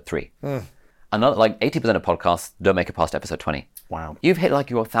past episode 3. Another, like 80% of podcasts don't make it past episode 20. Wow. You've hit like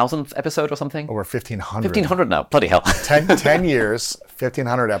your 1,000th episode or something? Over 1,500. 1,500 now. Bloody hell. 10 years,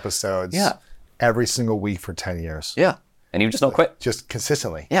 1,500 episodes. Yeah. Every single week for 10 years. Yeah. And you've just not quit. Just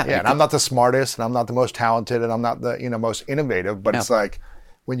consistently. Yeah. And I'm not the smartest, and I'm not the most talented, and I'm not the most innovative, but it's like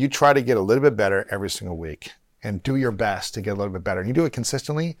when you try to get a little bit better every single week and do your best to get a little bit better, and you do it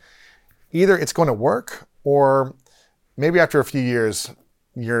consistently, either it's going to work, or maybe after a few years,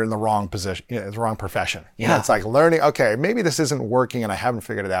 you're in the wrong position, the wrong profession. Yeah. It's like learning, okay, maybe this isn't working and I haven't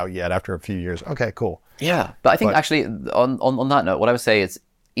figured it out yet after a few years. Okay, cool. Yeah. But I think actually on that note, what I would say is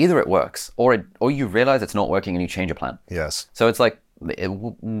either it works or you realize it's not working and you change your plan. Yes. So it's like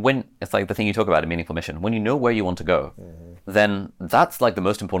when it's like the thing you talk about in Meaningful Mission, when you know where you want to go, then that's like the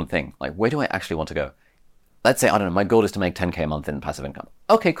most important thing. Like, where do I actually want to go? Let's say, I don't know, my goal is to make 10K a month in passive income.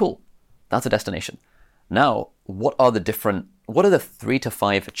 Okay, cool. That's a destination. Now, what are the 3 to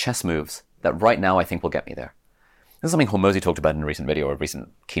 5 chess moves that right now I think will get me there? This is something Hormozi talked about in a recent video or a recent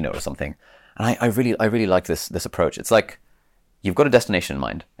keynote or something. And I really like this approach. It's like you've got a destination in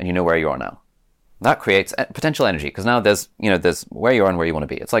mind and you know where you are now. That creates potential energy because now there's where you are and where you want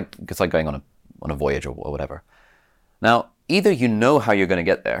to be. It's like going on a voyage or whatever. Now, either you know how you're going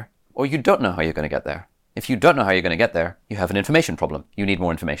to get there or you don't know how you're going to get there. If you don't know how you're going to get there, you have an information problem. You need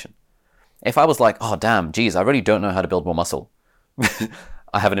more information. If I was like, oh, damn, geez, I really don't know how to build more muscle.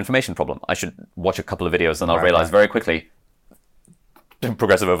 I have an information problem. I should watch a couple of videos and I'll realize very quickly,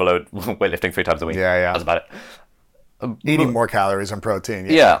 progressive overload, weightlifting 3 times a week. Yeah. That's about it. Eating more calories and protein.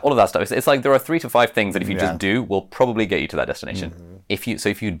 Yeah, all of that stuff. It's like there are 3 to 5 things that if you just do, will probably get you to that destination. If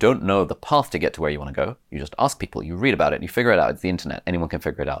you don't know the path to get to where you want to go, you just ask people, you read about it, you figure it out. It's the internet. Anyone can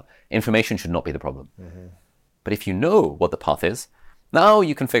figure it out. Information should not be the problem. But if you know what the path is, now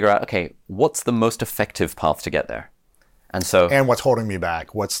you can figure out, okay, what's the most effective path to get there? And what's holding me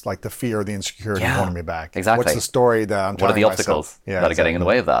back? What's like the fear or the insecurity holding me back? Exactly. What's the story that I'm telling myself? What are the obstacles that are getting in the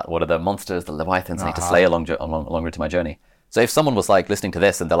way of that? What are the monsters, the leviathans I need to slay along to my journey? So if someone was like listening to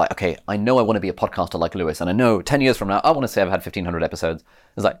this and they're like, okay, I know I want to be a podcaster like Lewis, and I know 10 years from now, I want to say I've had 1,500 episodes.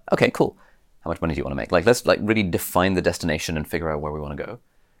 It's like, okay, cool. How much money do you want to make? Like, let's like really define the destination and figure out where we want to go.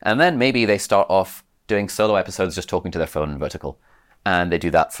 And then maybe they start off doing solo episodes, just talking to their phone in vertical. And they do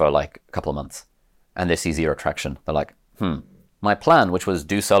that for like a couple of months. And they see zero traction. They're like, my plan, which was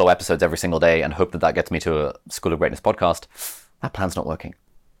do solo episodes every single day and hope that gets me to a School of Greatness podcast, that plan's not working.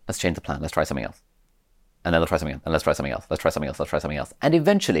 Let's change the plan. Let's try something else. And then let's try something else. And let's try something else. Let's try something else. Let's try something else. And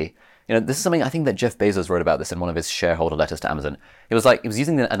eventually, this is something I think that Jeff Bezos wrote about this in one of his shareholder letters to Amazon. It was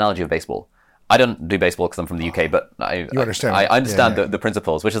using the analogy of baseball. I don't do baseball because I'm from the UK, but I understand the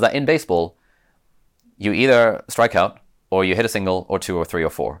principles, which is that in baseball, you either strike out or you hit a single or 2 or 3 or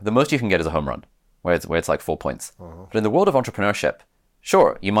 4. The most you can get is a home run. where it's like 4 points. But in the world of entrepreneurship,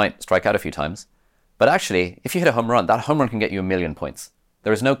 sure, you might strike out a few times, but actually, if you hit a home run, that home run can get you 1 million points.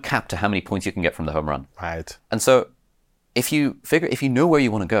 There is no cap to how many points you can get from the home run. Right. And so if you know where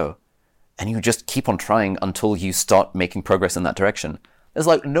you want to go, and you just keep on trying until you start making progress in that direction, there's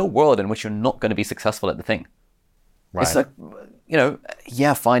like no world in which you're not going to be successful at the thing. Right. It's like,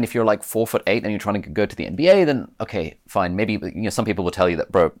 yeah, fine. If you're like 4'8" and you're trying to go to the NBA, then okay, fine. Maybe some people will tell you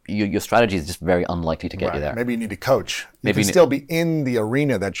that, bro, your strategy is just very unlikely to get you there. Maybe you need a coach. You can still be in the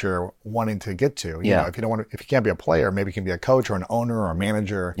arena that you're wanting to get to. You know, if you can't be a player, maybe you can be a coach or an owner or a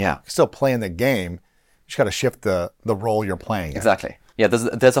manager. Yeah. You can still play in the game. You just got to shift the role you're playing. Exactly. Yeah.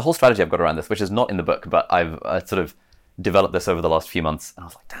 There's a whole strategy I've got around this, which is not in the book, but I've sort of developed this over the last few months. And I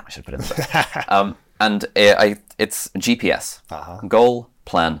was like, damn, I should put it in the book. And it's GPS, goal,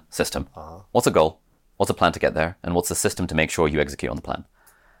 plan, system. What's a goal? What's a plan to get there? And what's the system to make sure you execute on the plan?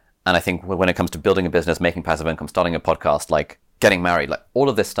 And I think when it comes to building a business, making passive income, starting a podcast, like getting married, like all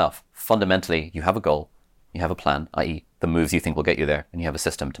of this stuff, fundamentally, you have a goal, you have a plan, i.e. the moves you think will get you there, and you have a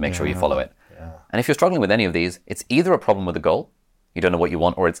system to make sure you follow it. Yeah. And if you're struggling with any of these, it's either a problem with the goal, you don't know what you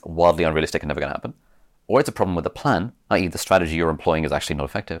want, or it's wildly unrealistic and never going to happen, or it's a problem with the plan, i.e. the strategy you're employing is actually not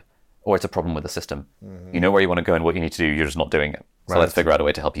effective, or it's a problem with the system. You know where you want to go and what you need to do, you're just not doing it. So let's figure out a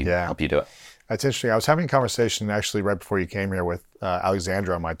way to help you do it. That's interesting. I was having a conversation actually right before you came here with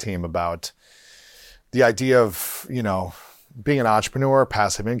Alexandra on my team about the idea of, being an entrepreneur,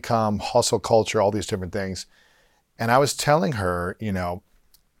 passive income, hustle culture, all these different things. And I was telling her,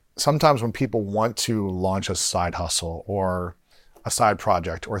 sometimes when people want to launch a side hustle or a side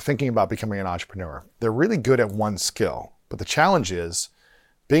project or thinking about becoming an entrepreneur, they're really good at one skill. But the challenge is,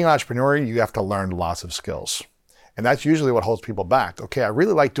 being an entrepreneur, you have to learn lots of skills. And that's usually what holds people back. Okay, I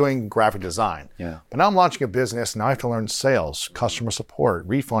really like doing graphic design. Yeah. But now I'm launching a business. Now I have to learn sales, customer support,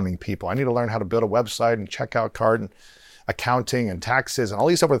 refunding people. I need to learn how to build a website and checkout card and accounting and taxes and all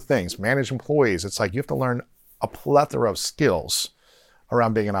these other things, manage employees. It's like you have to learn a plethora of skills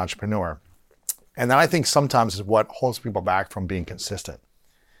around being an entrepreneur. And that I think sometimes is what holds people back from being consistent.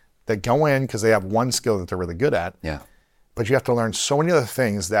 They go in because they have one skill that they're really good at. Yeah. But you have to learn so many other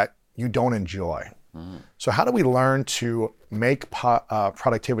things that you don't enjoy. So how do we learn to make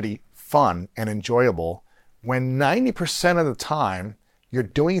productivity fun and enjoyable when 90% of the time you're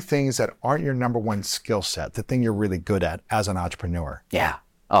doing things that aren't your number one skill set, the thing you're really good at as an entrepreneur? Yeah.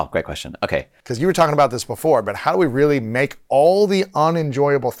 Oh, great question. Okay. Because you were talking about this before, but how do we really make all the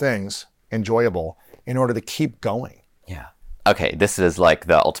unenjoyable things enjoyable in order to keep going? Yeah. Okay, this is like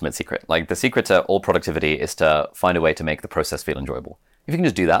the ultimate secret. Like the secret to all productivity is to find a way to make the process feel enjoyable. If you can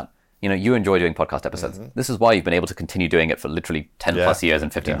just do that, you enjoy doing podcast episodes. This is why you've been able to continue doing it for literally 10 plus years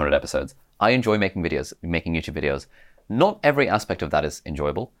and 1,500 episodes. I enjoy making videos, making YouTube videos. Not every aspect of that is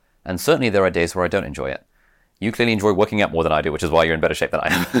enjoyable. And certainly there are days where I don't enjoy it. You clearly enjoy working out more than I do, which is why you're in better shape than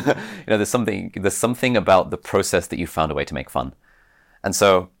I am. There's something about the process that you found a way to make fun. And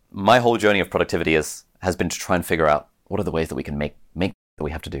so my whole journey of productivity has been to try and figure out what are the ways that we can make that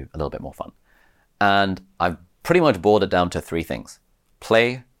we have to do a little bit more fun. And I've pretty much boiled it down to 3 things: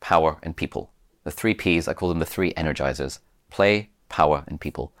 play, power, and people. The 3 Ps, I call them the 3 energizers: play, power, and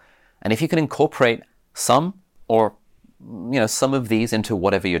people. And if you can incorporate some or some of these into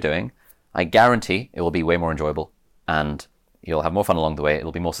whatever you're doing, I guarantee it will be way more enjoyable and you'll have more fun along the way.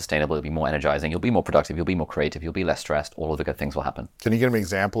 It'll be more sustainable. It'll be more energizing. You'll be more productive. You'll be more creative. You'll be less stressed. All of the good things will happen. Can you give me an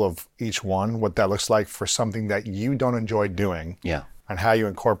example of each one, what that looks like for something that you don't enjoy doing? Yeah. And how you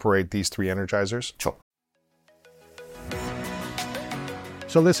incorporate these 3 energizers? Sure.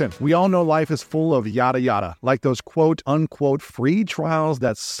 So listen, we all know life is full of yada yada, like those quote unquote free trials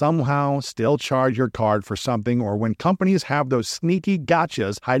that somehow still charge your card for something, or when companies have those sneaky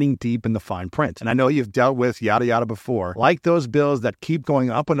gotchas hiding deep in the fine print. And I know you've dealt with yada yada before, like those bills that keep going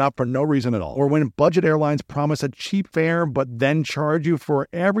up and up for no reason at all, or when budget airlines promise a cheap fare but then charge you for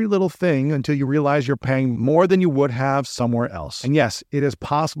every little thing until you realize you're paying more than you would have somewhere else. And yes, it is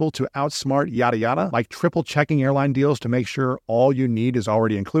possible to outsmart yada yada, like triple checking airline deals to make sure all you need is already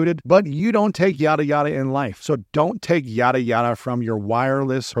included, but you don't take yada yada in life. So don't take yada yada from your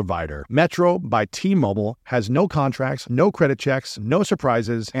wireless provider. Metro by T-Mobile has no contracts, no credit checks, no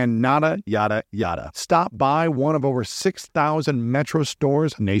surprises, and nada yada yada. Stop by one of over 6,000 Metro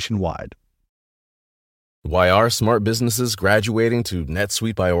stores nationwide. Why are smart businesses graduating to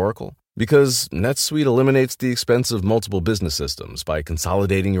NetSuite by Oracle? Because NetSuite eliminates the expense of multiple business systems by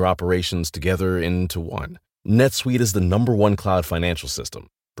consolidating your operations together into one. NetSuite is the #1 cloud financial system,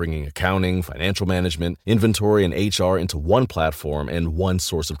 bringing accounting, financial management, inventory, and HR into one platform and one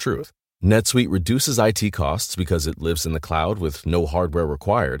source of truth. NetSuite reduces IT costs because it lives in the cloud with no hardware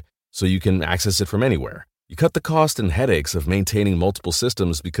required, so you can access it from anywhere. You cut the cost and headaches of maintaining multiple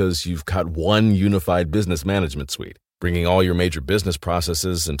systems because you've got one unified business management suite. Bringing all your major business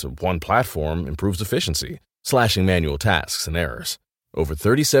processes into one platform improves efficiency, slashing manual tasks and errors. Over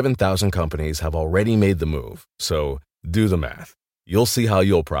 37,000 companies have already made the move, so do the math. You'll see how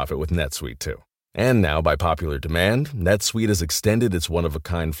you'll profit with NetSuite too. And now, by popular demand, NetSuite has extended its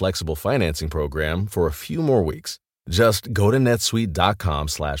one-of-a-kind flexible financing program for a few more weeks. Just go to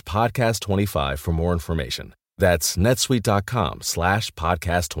netsuite.com/podcast25 for more information. That's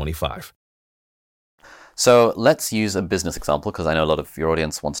netsuite.com/podcast25. So let's use a business example, because I know a lot of your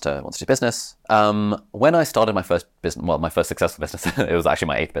audience wants to do business. When I started my first business, well, my first successful business, it was actually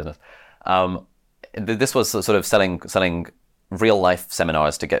my 8th business. This was sort of selling real life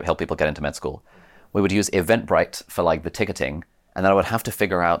seminars to help people get into med school. We would use Eventbrite for like the ticketing, and then I would have to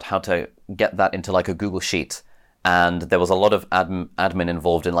figure out how to get that into like a Google Sheet. And there was a lot of admin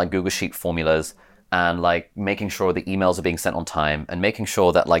involved in like Google Sheet formulas and like making sure the emails are being sent on time and making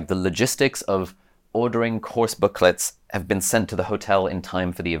sure that like the logistics of ordering course booklets have been sent to the hotel in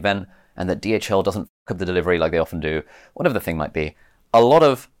time for the event and that DHL doesn't fuck up the delivery like they often do, whatever the thing might be. A lot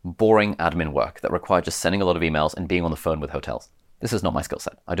of boring admin work that required just sending a lot of emails and being on the phone with hotels. This is not my skill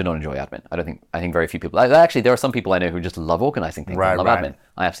set. I do not enjoy admin. I think very few people, actually there are some people I know who just love organizing things, love admin.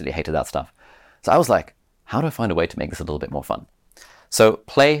 I absolutely hated that stuff. So I was like, how do I find a way to make this a little bit more fun? So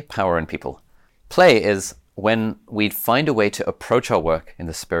play, power, and people. Play is when we find a way to approach our work in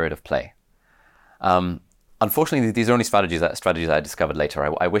the spirit of play. Unfortunately, these are only strategies I discovered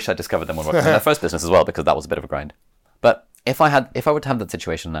later. I wish I discovered them when working in my first business as well, because that was a bit of a grind. But if I were to have that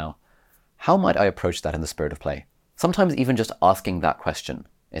situation now, how might I approach that in the spirit of play? Sometimes even just asking that question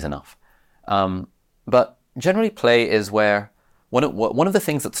is enough. But generally, play is where one of the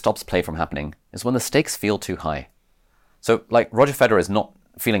things that stops play from happening is when the stakes feel too high. So, like Roger Federer is not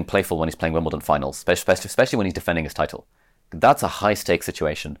feeling playful when he's playing Wimbledon finals, especially when he's defending his title. That's a high stakes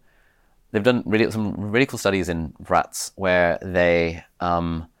situation. They've done some really cool studies in rats where they,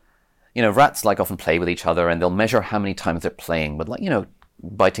 rats like often play with each other and they'll measure how many times they're playing with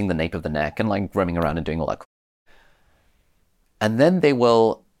biting the nape of the neck and like roaming around and doing all that. And then they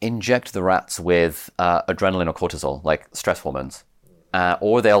will inject the rats with adrenaline or cortisol, like stress hormones.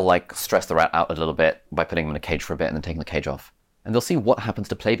 Or they'll like stress the rat out a little bit by putting them in a cage for a bit and then taking the cage off. And they'll see what happens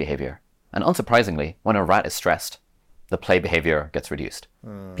to play behavior. And unsurprisingly, when a rat is stressed, the play behavior gets reduced.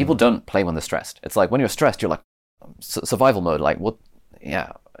 People don't play when they're stressed. It's like when you're stressed, you're like survival mode. Like what?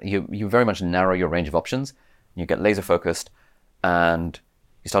 Yeah, you very much narrow your range of options. You get laser focused, and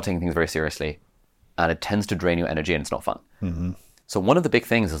you start taking things very seriously, and it tends to drain your energy, and it's not fun. Mm-hmm. So one of the big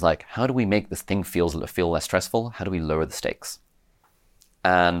things is like, how do we make this thing feel less stressful? How do we lower the stakes?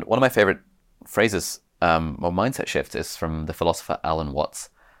 And one of my favorite phrases or mindset shifts is from the philosopher Alan Watts.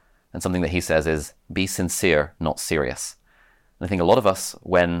 And something that he says is, be sincere, not serious. And I think a lot of us,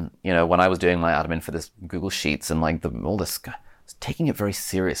 when I was doing my admin for this Google Sheets and like all this, I was taking it very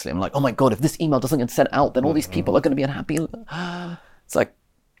seriously. I'm like, oh my God, if this email doesn't get sent out, then all these people are going to be unhappy. It's like,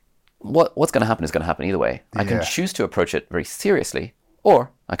 what's going to happen is going to happen either way. I can choose to approach it very seriously, or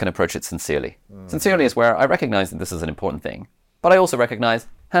I can approach it sincerely. Sincerely is where I recognize that this is an important thing, but I also recognize,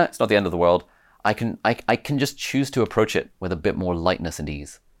 it's not the end of the world. I can just choose to approach it with a bit more lightness and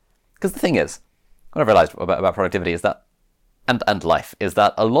ease. Because the thing is, what I've realized about productivity is that, and life, is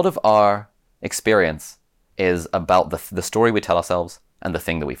that a lot of our experience is about the story we tell ourselves and the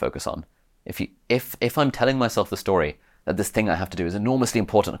thing that we focus on. If I'm telling myself the story that this thing I have to do is enormously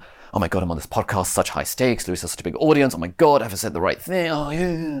important, oh my God, I'm on this podcast, such high stakes, Lewis has such a big audience, oh my God, I haven't said the right thing, oh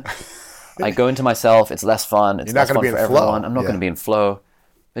yeah. I go into myself, it's less fun, it's less fun for everyone, I'm not going to be in flow.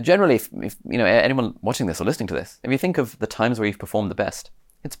 But generally, if anyone watching this or listening to this, if you think of the times where you've performed the best,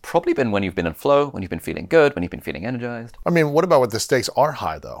 it's probably been when you've been in flow, when you've been feeling good, when you've been feeling energized. I mean, what about when the stakes are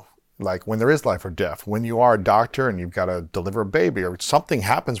high, though? Like when there is life or death, when you are a doctor and you've got to deliver a baby or something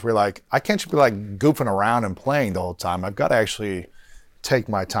happens where like, I can't just be like goofing around and playing the whole time. I've got to actually take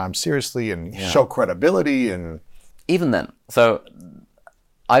my time seriously and show credibility. And even then, so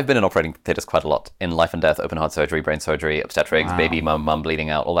I've been in operating theaters quite a lot in life and death, open heart surgery, brain surgery, obstetrics, baby, mum bleeding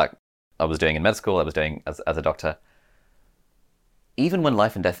out, all that I was doing in med school, I was doing as a doctor. Even when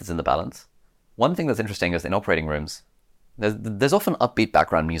life and death is in the balance, one thing that's interesting is in operating rooms, there's often upbeat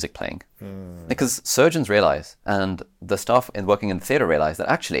background music playing. Because surgeons realize, and the staff working in the theater realize, that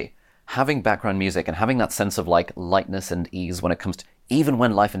actually having background music and having that sense of like lightness and ease when it comes to, even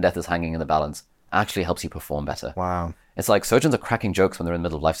when life and death is hanging in the balance, actually helps you perform better. Wow. It's like surgeons are cracking jokes when they're in the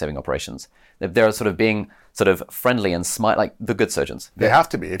middle of life-saving operations. They're sort of being sort of friendly and smart, like the good surgeons. They have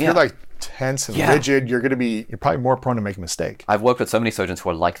to be. If you're like tense and rigid, you're probably more prone to make a mistake. I've worked with so many surgeons who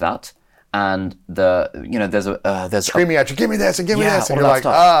are like that. And there's screaming at you, give me this and give me this, and you're like,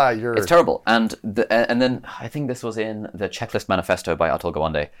 it's terrible. And then I think this was in the Checklist Manifesto by Atul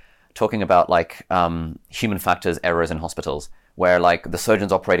Gawande, talking about like human factors errors in hospitals, where like the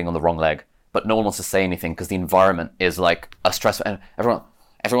surgeon's operating on the wrong leg, but no one wants to say anything because the environment is like a stress, and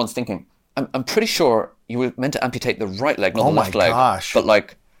everyone's thinking, I'm pretty sure you were meant to amputate the right leg, not the left leg. But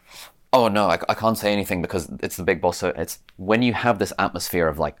like, oh no, I can't say anything because it's the big boss. So it's when you have this atmosphere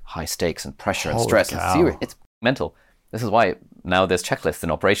of like high stakes and pressure and stress, and serious, it's mental. This is why now there's checklists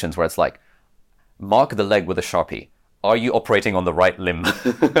in operations where it's like, mark the leg with a Sharpie. Are you operating on the right limb?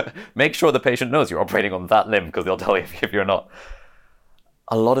 Make sure the patient knows you're operating on that limb because they'll tell you if you're not.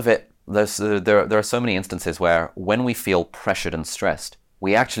 A lot of it, there are so many instances where when we feel pressured and stressed,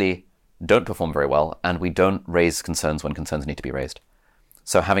 we actually don't perform very well and we don't raise concerns when concerns need to be raised.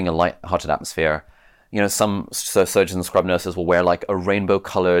 So having a light-hearted atmosphere, some surgeons and scrub nurses will wear like a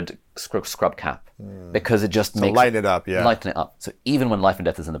rainbow-colored scrub cap because it just makes lighten it up. Yeah, lighten it up. So even when life and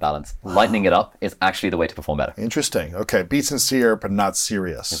death is in the balance, lightening it up is actually the way to perform better. Interesting. Okay, be sincere but not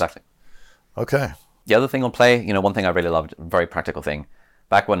serious. Exactly. Okay. The other thing on play, one thing I really loved, a very practical thing.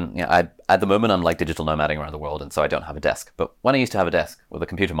 Back when at the moment I'm like digital nomading around the world, and so I don't have a desk. But when I used to have a desk with a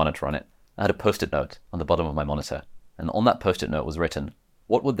computer monitor on it, I had a Post-it note on the bottom of my monitor, and on that Post-it note was written,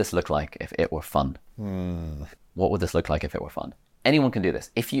 "What would this look like if it were fun?" What would this look like if it were fun? Anyone can do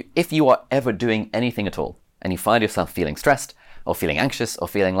this. If you are ever doing anything at all, and you find yourself feeling stressed, or feeling anxious, or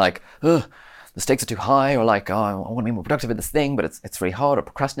feeling like, the stakes are too high, or like, I want to be more productive at this thing, but it's really hard, or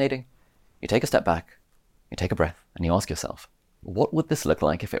procrastinating, you take a step back, you take a breath, and you ask yourself, what would this look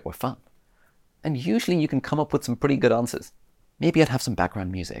like if it were fun? And usually you can come up with some pretty good answers. Maybe I'd have some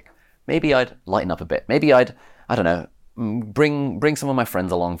background music. Maybe I'd lighten up a bit. Maybe I don't know, bring some of my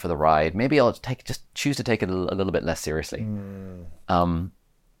friends along for the ride. Maybe I'll just choose to take it a little bit less seriously.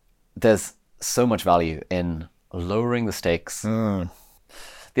 There's so much value in lowering the stakes. The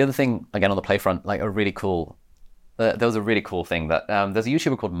other thing, again, on the play front, like there was a really cool thing that there's a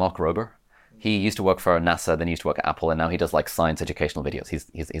YouTuber called Mark Rober. He used to work for NASA, then he used to work at Apple, and now he does like science educational videos.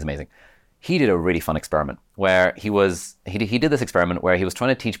 He's amazing. He did a really fun experiment where he did this experiment where he was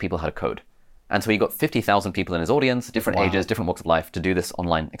trying to teach people how to code. And so he got 50,000 people in his audience, different ages, different walks of life, to do this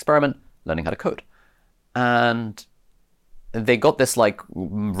online experiment, learning how to code. And they got this like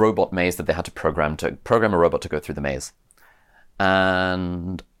robot maze that they had to program a robot to go through the maze.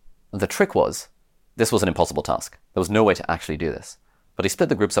 And the trick was, this was an impossible task. There was no way to actually do this. But he split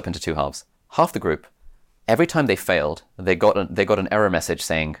the groups up into two halves. Half the group, every time they failed, they got an error message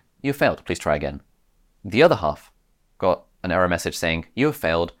saying, "You failed, please try again." The other half got an error message saying, "You have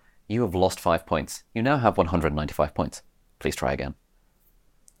failed, you have lost 5 points. You now have 195 points. Please try again."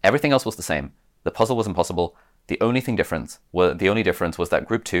 Everything else was the same. The puzzle was impossible. The only difference was that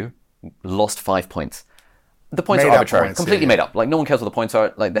group 2 lost 5 points. The points are arbitrary, completely made up. Like no one cares what the points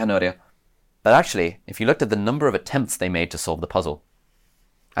are. Like they had no idea. But actually, if you looked at the number of attempts they made to solve the puzzle,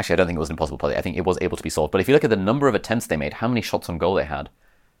 actually I don't think it was an impossible puzzle. I think it was able to be solved. But if you look at the number of attempts they made, how many shots on goal they had,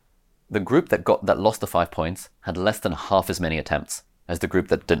 the group that lost the 5 points had less than half as many attempts as the group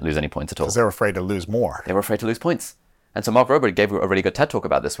that didn't lose any points at all. Because they were afraid to lose more. They were afraid to lose points. And so Mark Rober gave a really good TED talk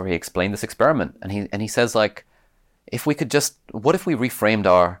about this, where he explained this experiment, and he says like, what if we reframed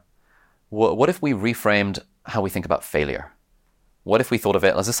how we think about failure? What if we thought of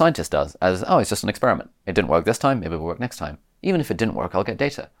it as a scientist does, as, it's just an experiment. It didn't work this time, maybe it will work next time. Even if it didn't work, I'll get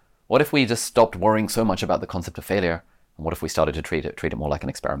data. What if we just stopped worrying so much about the concept of failure, and what if we started to treat it more like an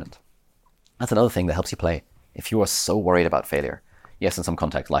experiment? That's another thing that helps you play. If you are so worried about failure, yes, in some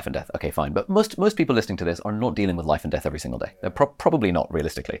context, life and death, okay, fine. But most people listening to this are not dealing with life and death every single day. They're probably not,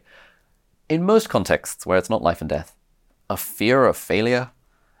 realistically. In most contexts where it's not life and death, a fear of failure,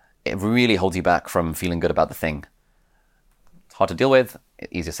 it really holds you back from feeling good about the thing. It's hard to deal with,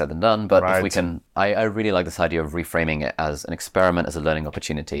 easier said than done, but if we can, I really like this idea of reframing it as an experiment, as a learning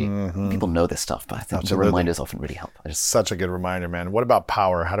opportunity. People know this stuff, but I think the reminders often really help. Such a good reminder, man. What about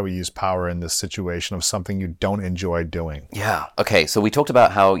power? How do we use power in this situation of something you don't enjoy doing? Yeah. Okay. So we talked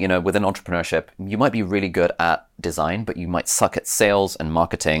about how, within entrepreneurship, you might be really good at design, but you might suck at sales and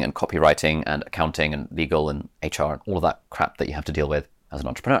marketing and copywriting and accounting and legal and HR and all of that crap that you have to deal with as an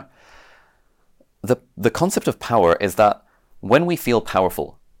entrepreneur. The concept of power is that when we feel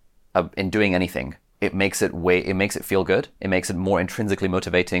powerful in doing anything, it makes it feel good. It makes it more intrinsically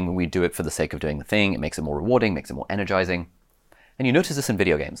motivating when we do it for the sake of doing the thing. It makes it more rewarding, makes it more energizing. And you notice this in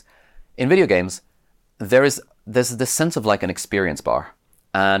video games. In video games, there's this sense of like an experience bar.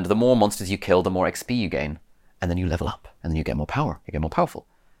 And the more monsters you kill, the more XP you gain. And then you level up. And then you get more power. You get more powerful.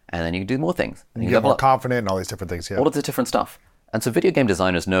 And then you do more things. And you get more confident and all these different things, yeah. All of the different stuff. And so video game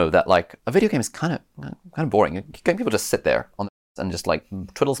designers know that like a video game is kind of boring. People just sit there and just like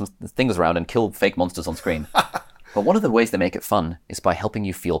twiddle some things around and kill fake monsters on screen. But one of the ways they make it fun is by helping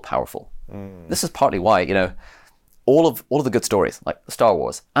you feel powerful. This is partly why, all of the good stories, like Star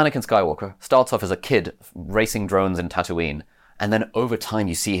Wars, Anakin Skywalker starts off as a kid racing drones in Tatooine, and then over time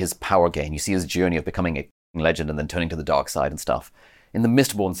you see his power gain, you see his journey of becoming a legend and then turning to the dark side and stuff. In the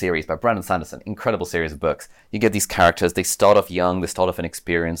Mistborn series by Brandon Sanderson, incredible series of books, you get these characters, they start off young, they start off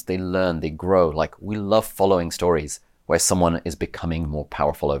inexperienced, they learn, they grow. Like, we love following stories where someone is becoming more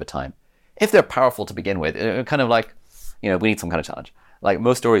powerful over time. If they're powerful to begin with, kind of like, we need some kind of challenge. Like,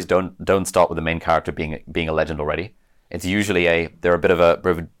 most stories don't start with the main character being a legend already. It's usually they're a bit of a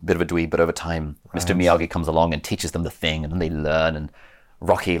dweeb, but over time, right. Mr. Miyagi comes along and teaches them the thing, and then they learn, and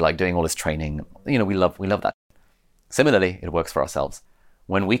Rocky, like, doing all this training. We love that. Similarly, it works for ourselves.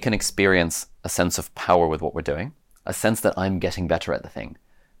 When we can experience a sense of power with what we're doing, a sense that I'm getting better at the thing.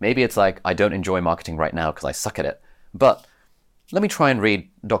 Maybe it's like, I don't enjoy marketing right now because I suck at it, but let me try and read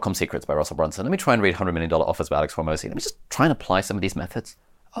 .com Secrets by Russell Brunson. Let me try and read $100 Million Offers by Alex Hormozi. Let me just try and apply some of these methods.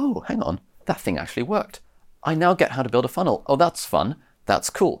 Oh, hang on, that thing actually worked. I now get how to build a funnel. Oh, that's fun. That's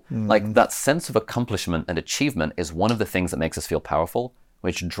cool. Like, that sense of accomplishment and achievement is one of the things that makes us feel powerful,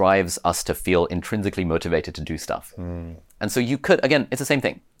 which drives us to feel intrinsically motivated to do stuff. And so you could, again, it's the same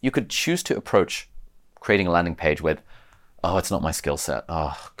thing. You could choose to approach creating a landing page with, oh, it's not my skill set.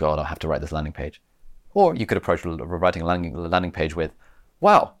 Oh, God, I'll have to write this landing page. Or you could approach writing a landing page with,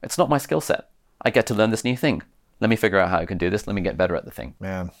 wow, it's not my skill set. I get to learn this new thing. Let me figure out how I can do this. Let me get better at the thing.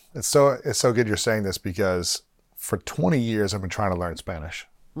 Man, it's so good you're saying this, because for 20 years I've been trying to learn Spanish.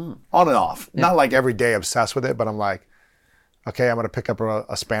 On and off. Yeah. Not like every day obsessed with it, but I'm like, okay, I'm going to pick up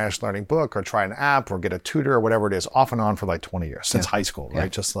a Spanish learning book or try an app or get a tutor or whatever it is, off and on for like 20 years, since high school,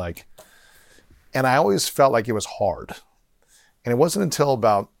 right? Just like, and I always felt like it was hard. And it wasn't until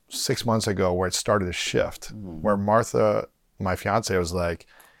about 6 months ago where it started to shift, where Martha, my fiance, was like,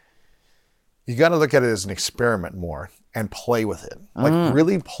 you got to look at it as an experiment more and play with it. Like,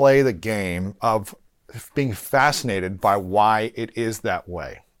 really play the game of being fascinated by why it is that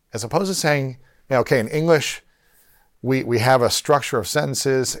way. As opposed to saying, okay, in English, we have a structure of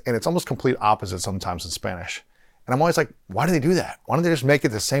sentences, and it's almost complete opposite sometimes in Spanish. And I'm always like, why do they do that? Why don't they just make it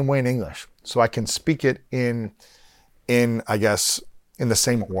the same way in English so I can speak it in I guess, in the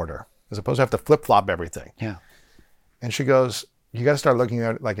same order, as opposed to have to flip-flop everything. Yeah. And she goes, you got to start looking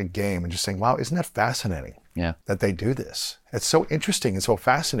at it like a game and just saying, wow, isn't that fascinating that they do this? It's so interesting and so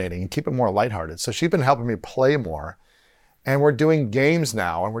fascinating, and keep it more lighthearted. So she's been helping me play more. And we're doing games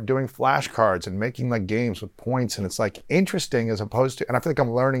now, and we're doing flashcards and making like games with points. And it's like interesting as opposed to, and I feel like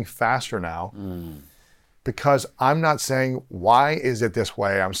I'm learning faster now because I'm not saying, why is it this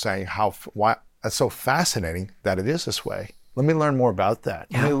way? I'm saying why it's so fascinating that it is this way. Let me learn more about that.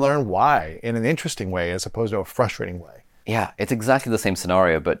 Let me learn why in an interesting way as opposed to a frustrating way. Yeah, it's exactly the same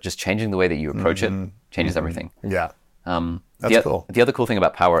scenario, but just changing the way that you approach it changes everything. Yeah, that's cool. The other cool thing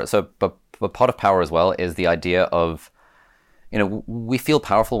about power, but part of power as well is the idea of, we feel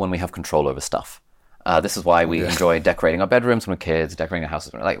powerful when we have control over stuff. This is why we enjoy decorating our bedrooms when we're kids, decorating our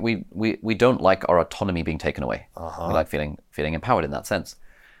houses. Like we don't like our autonomy being taken away. We like feeling empowered in that sense.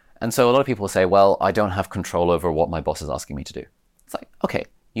 And so a lot of people say, well, I don't have control over what my boss is asking me to do. It's like, okay,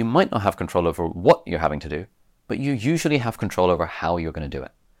 you might not have control over what you're having to do, but you usually have control over how you're going to do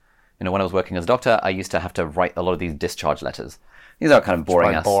it. When I was working as a doctor, I used to have to write a lot of these discharge letters. These are kind of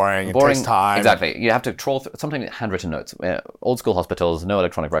boring. It takes time. Exactly. You have to trawl through, sometimes handwritten notes. Old school hospitals, no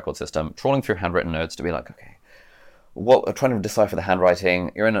electronic record system. Trawling through handwritten notes to be like, okay, trying to decipher the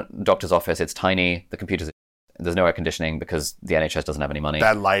handwriting. You're in a doctor's office. It's tiny. The computer's, there's no air conditioning because the NHS doesn't have any money.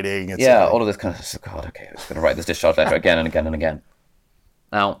 Bad lighting. All of this kind of, God, okay, I'm just going to write this discharge letter again and again and again.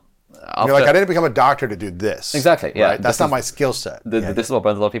 Now, you're like, I didn't become a doctor to do this. Exactly, yeah. Right? That's not my skill set. This is what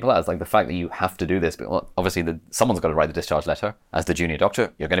burns a lot of people out. It's like the fact that you have to do this. But obviously, someone's got to write the discharge letter. As the junior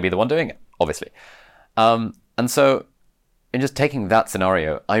doctor, you're going to be the one doing it, obviously. And so, in just taking that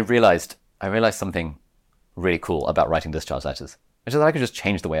scenario, I realized something really cool about writing discharge letters, which is that I could just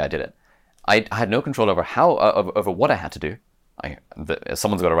change the way I did it. I had no control over over what I had to do.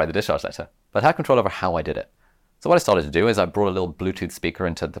 Someone's got to write the discharge letter, but I had control over how I did it. So what I started to do is I brought a little Bluetooth speaker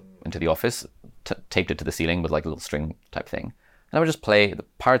into the office, taped it to the ceiling with like a little string type thing. And I would just play the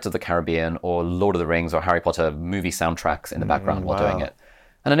Pirates of the Caribbean or Lord of the Rings or Harry Potter movie soundtracks in the background while doing it.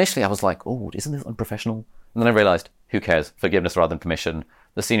 And initially I was like, oh, isn't this unprofessional? And then I realized, who cares? Forgiveness rather than permission.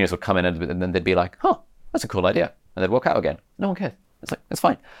 the seniors would come in and then they'd be like, huh, that's a cool idea. And they'd walk out again. No one cares. It's like, it's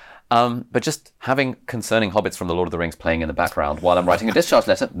fine. But just having concerning hobbits from the Lord of the Rings playing in the background while I'm writing a discharge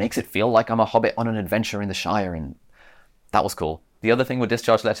letter makes it feel like I'm a hobbit on an adventure in the Shire, and that was cool. The other thing with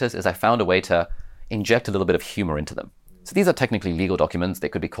discharge letters is I found a way to inject a little bit of humor into them. So these are technically legal documents. They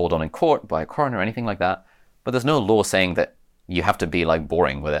could be called on in court by a coroner or anything like that, but there's no law saying that you have to be like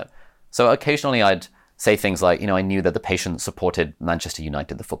boring with it. So occasionally I'd say things like, I knew that the patient supported Manchester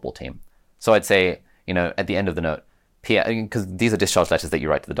United, the football team. So I'd say, at the end of the note, because these are discharge letters that you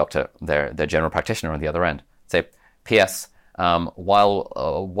write to the doctor, their general practitioner on the other end. Say, P.S. While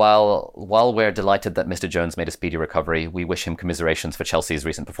we're delighted that Mr. Jones made a speedy recovery, we wish him commiserations for Chelsea's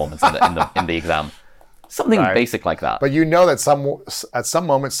recent performance in the exam. Something basic like that. But that at some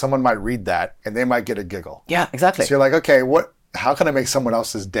moment someone might read that and they might get a giggle. Yeah, exactly. So you're like, okay, how can I make someone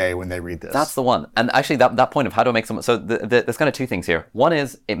else's day when they read this? That's the one. And actually that point of how do I make someone... So there's kind of two things here. One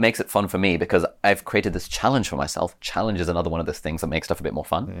is it makes it fun for me because I've created this challenge for myself. Challenge is another one of those things that makes stuff a bit more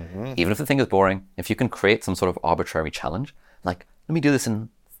fun. Mm-hmm. Even if the thing is boring, if you can create some sort of arbitrary challenge, like, let me do this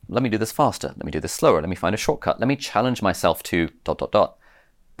faster, let me do this slower, let me find a shortcut, let me challenge myself to ...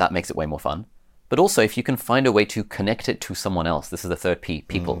 That makes it way more fun. But also, if you can find a way to connect it to someone else, this is the third P,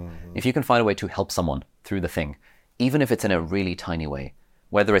 people. Mm-hmm. If you can find a way to help someone through the thing, even if it's in a really tiny way,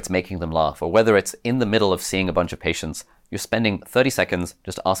 whether it's making them laugh or whether it's in the middle of seeing a bunch of patients, you're spending 30 seconds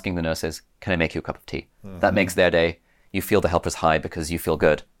just asking the nurses, can I make you a cup of tea? Mm-hmm. That makes their day. You feel the helper's high because you feel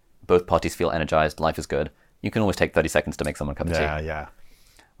good. Both parties feel energized. Life is good. You can always take 30 seconds to make someone a cup of tea. Yeah.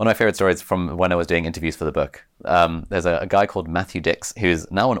 One of my favorite stories from when I was doing interviews for the book. There's a guy called Matthew Dix, who's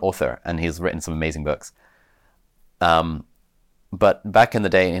now an author, and he's written some amazing books. But back in the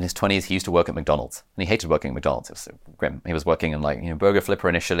day, in his 20s, he used to work at McDonald's, and he hated working at McDonald's. It was so grim. He was working in Burger Flipper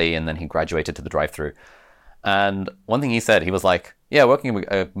initially, and then he graduated to the drive-thru. And one thing he said, he was like, yeah, working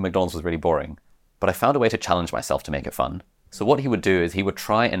at McDonald's was really boring, but I found a way to challenge myself to make it fun. So what he would do is he would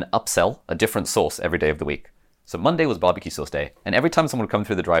try and upsell a different sauce every day of the week. So Monday was barbecue sauce day. And every time someone would come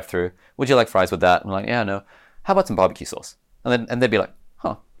through the drive-thru, would you like fries with that? And I'm like, yeah, no. How about some barbecue sauce? And they'd be like,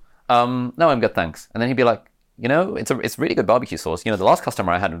 huh. No, I'm good, thanks. And then he'd be like, it's really good barbecue sauce. The last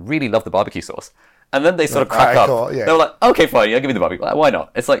customer I had really loved the barbecue sauce. And then they sort of crack up. Cool, yeah. They were like, okay, fine, yeah, give me the barbecue. Why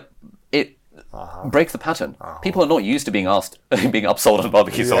not? It's like, it breaks the pattern. People are not used to being upsold on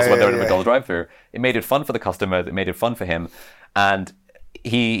barbecue sauce when they're in a McDonald's drive-thru. It made it fun for the customer. It made it fun for him. And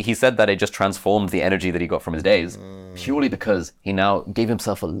he said that it just transformed the energy that he got from his days purely because he now gave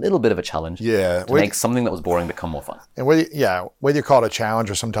himself a little bit of a challenge to make something that was boring become more fun. And whether you call it a challenge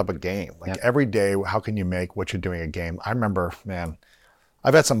or some type of game, every day, how can you make what you're doing a game? I remember, man,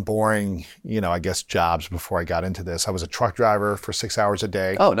 I've had some boring, jobs before I got into this. I was a truck driver for 6 hours a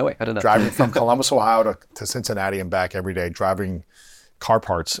day. Oh, no way. I didn't know. Driving from Columbus, Ohio to Cincinnati and back every day, driving car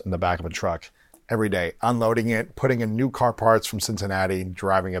parts in the back of a truck. Every day, unloading it, putting in new car parts from Cincinnati,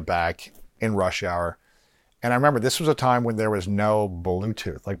 driving it back in rush hour. And I remember this was a time when there was no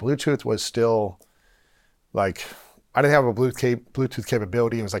Bluetooth. Like Bluetooth was still I didn't have a Bluetooth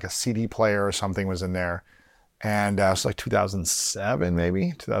capability. It was like a CD player or something was in there. And it was like 2007,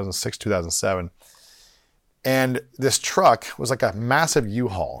 maybe 2006, 2007. And this truck was like a massive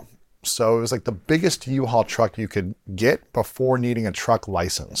U-Haul. So it was like the biggest U-Haul truck you could get before needing a truck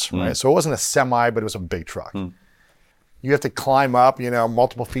license, right? So it wasn't a semi, but it was a big truck. You have to climb up,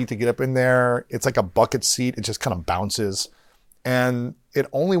 multiple feet to get up in there. It's like a bucket seat. It just kind of bounces. And it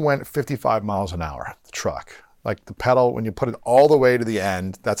only went 55 miles an hour, the truck. Like the pedal, when you put it all the way to the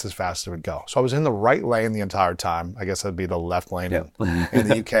end, that's as fast as it would go. So I was in the right lane the entire time. I guess that'd be the left lane in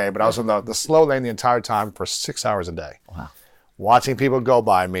the UK. But I was in the slow lane the entire time for 6 hours a day. Wow. Watching people go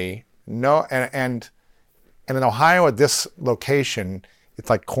by me. No, and in Ohio at this location, it's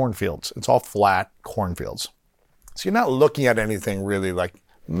like cornfields. It's all flat cornfields. So you're not looking at anything really like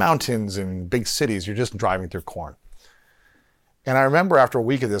mountains and big cities. You're just driving through corn. And I remember after a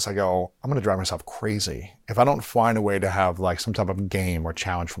week of this, I go, I'm going to drive myself crazy if I don't find a way to have like some type of game or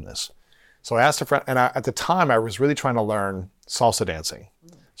challenge from this. So I asked a friend, and at the time I was really trying to learn salsa dancing.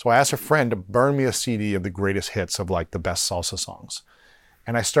 So I asked a friend to burn me a CD of the greatest hits of like the best salsa songs.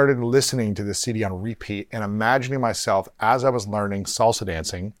 And I started listening to the CD on repeat and imagining myself as I was learning salsa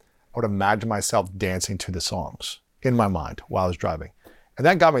dancing, I would imagine myself dancing to the songs in my mind while I was driving. And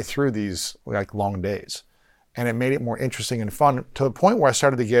that got me through these like long days. And it made it more interesting and fun to the point where I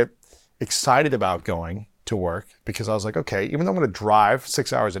started to get excited about going to work because I was like, okay, even though I'm going to drive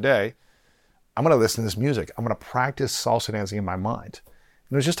 6 hours a day, I'm going to listen to this music. I'm going to practice salsa dancing in my mind.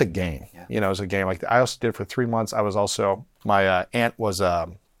 It was just a game. It was a game. Like I also did it for 3 months. I was also, my aunt was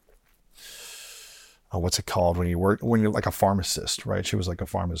what's it called when you're like a pharmacist, right? She was like a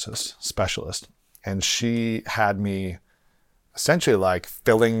pharmacist specialist. And she had me essentially like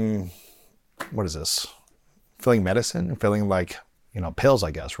filling medicine, filling like, pills,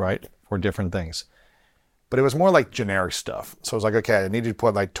 I guess, right? For different things. But it was more like generic stuff. So it was like, okay, I need you to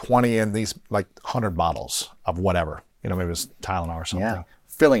put like 20 in these like 100 bottles of whatever, maybe it was Tylenol or something,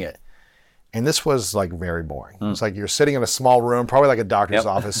 filling it. And this was like very boring. It's like you're sitting in a small room, probably like a doctor's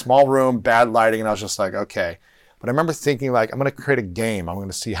office, small room, bad lighting. And I was just like, okay. But I remember thinking like, I'm going to create a game. I'm going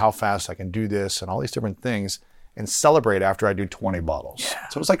to see how fast I can do this and all these different things and celebrate after I do 20 bottles. Yeah.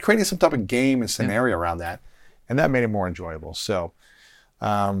 So it was like creating some type of game and scenario around that. And that made it more enjoyable. So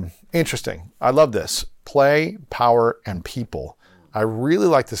interesting. I love this. Play, power, and people. I really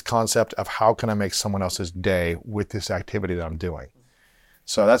like this concept of how can I make someone else's day with this activity that I'm doing.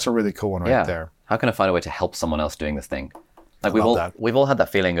 So that's a really cool one right there. How can I find a way to help someone else doing this thing? Like we've all had that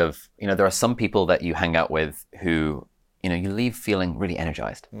feeling of, there are some people that you hang out with who, you leave feeling really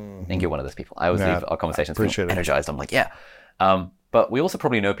energized. I think you're one of those people. I always leave our conversations feeling energized. I'm like, but we also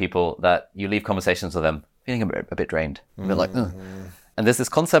probably know people that you leave conversations with them feeling a bit drained. A bit like, ugh. And there's this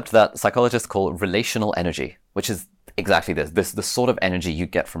concept that psychologists call relational energy, which is exactly this, the sort of energy you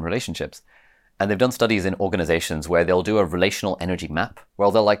get from relationships. And they've done studies in organizations where they'll do a relational energy map,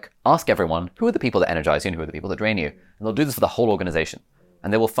 where they'll like ask everyone, who are the people that energize you and who are the people that drain you? And they'll do this for the whole organization.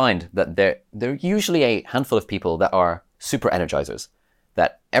 And they will find that there are usually a handful of people that are super energizers,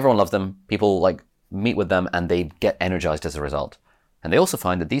 that everyone loves them, people like meet with them and they get energized as a result. And they also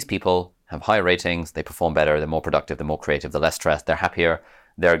find that these people have higher ratings, they perform better, they're more productive, they're more creative, they're less stressed, they're happier,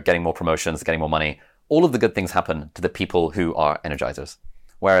 they're getting more promotions, getting more money. All of the good things happen to the people who are energizers.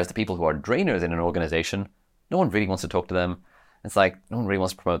 Whereas the people who are drainers in an organization, no one really wants to talk to them. It's like, no one really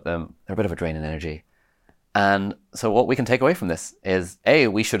wants to promote them. They're a bit of a drain in energy. And so what we can take away from this is, A,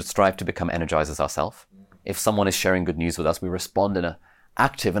 we should strive to become energizers ourselves. If someone is sharing good news with us, we respond in an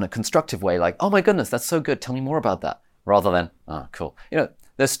active and a constructive way, like, oh my goodness, that's so good, tell me more about that. Rather than, oh, cool.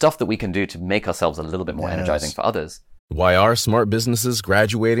 There's stuff that we can do to make ourselves a little bit more energizing for others. Why are smart businesses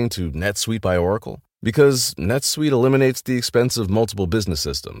graduating to NetSuite by Oracle? Because NetSuite eliminates the expense of multiple business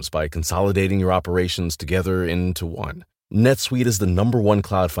systems by consolidating your operations together into one. NetSuite is the #1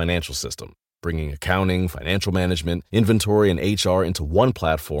 cloud financial system, bringing accounting, financial management, inventory, and HR into one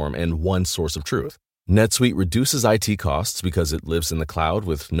platform and one source of truth. NetSuite reduces IT costs because it lives in the cloud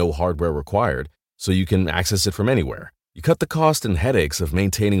with no hardware required, so you can access it from anywhere. You cut the cost and headaches of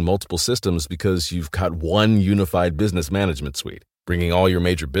maintaining multiple systems because you've got one unified business management suite. Bringing all your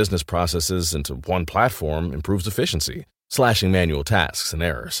major business processes into one platform improves efficiency, slashing manual tasks and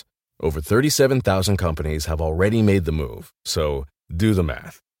errors. Over 37,000 companies have already made the move, so do the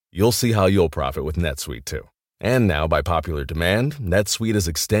math. You'll see how you'll profit with NetSuite too. And now, by popular demand, NetSuite has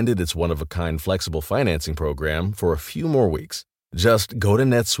extended its one-of-a-kind flexible financing program for a few more weeks. Just go to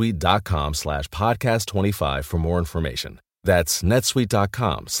netsuite.com/podcast25 for more information. That's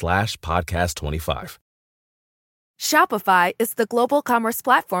netsuite.com/podcast25. Shopify is the global commerce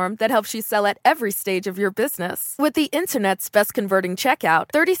platform that helps you sell at every stage of your business. With the internet's best converting checkout,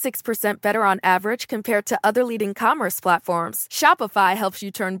 36% better on average compared to other leading commerce platforms, Shopify helps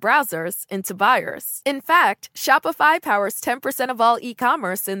you turn browsers into buyers. In fact, Shopify powers 10% of all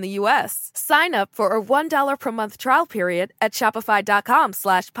e-commerce in the U.S. Sign up for a $1 per month trial period at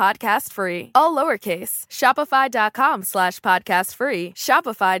shopify.com/podcastfree. All lowercase, shopify.com/podcastfree,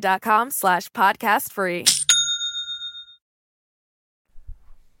 shopify.com/podcastfree.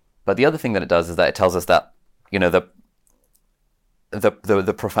 But the other thing that it does is that it tells us that, the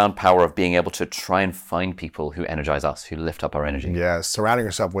profound power of being able to try and find people who energize us, who lift up our energy. Yeah, surrounding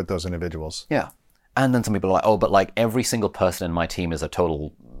yourself with those individuals. Yeah. And then some people are like, oh, but like every single person in my team is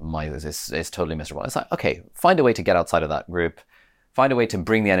totally miserable. It's like, okay, find a way to get outside of that group. Find a way to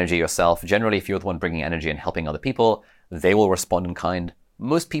bring the energy yourself. Generally, if you're the one bringing energy and helping other people, they will respond in kind.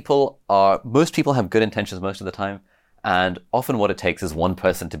 Most people have good intentions most of the time. And often what it takes is one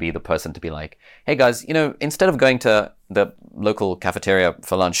person to be the person to be like, hey guys, instead of going to the local cafeteria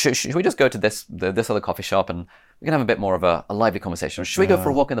for lunch, should we just go to this other coffee shop and we can have a bit more of a lively conversation? Or should we go for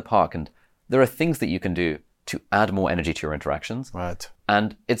a walk in the park? And there are things that you can do to add more energy to your interactions. Right.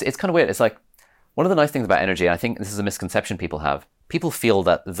 And it's kind of weird. It's like, one of the nice things about energy, and I think this is a misconception people have, people feel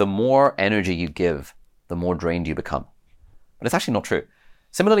that the more energy you give, the more drained you become. But it's actually not true.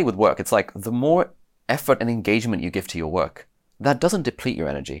 Similarly with work, it's like the more effort and engagement you give to your work, that doesn't deplete your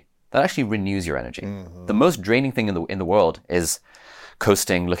energy. That actually renews your energy. Mm-hmm. The most draining thing in the world is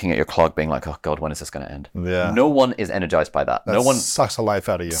coasting, looking at your clock, being like, oh God, when is this going to end? Yeah. No one is energized by that. No one sucks the life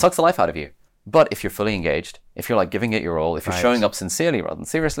out of you. Sucks the life out of you. But if you're fully engaged, if you're like giving it your all, if you're showing up sincerely rather than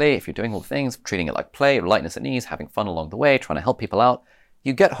seriously, if you're doing all the things, treating it like play, lightness and ease, having fun along the way, trying to help people out,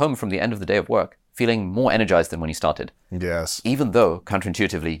 you get home from the end of the day of work feeling more energized than when you started. Yes. Even though,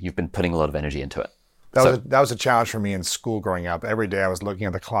 counterintuitively, you've been putting a lot of energy into it. That was a challenge for me in school growing up. Every day I was looking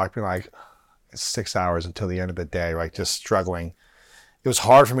at the clock, being like, it's 6 hours until the end of the day, like just struggling. It was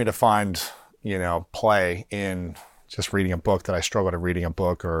hard for me to find, play in just reading a book that I struggled at reading a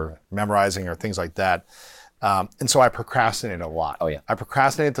book or memorizing or things like that. And so I procrastinated a lot. Oh, yeah. I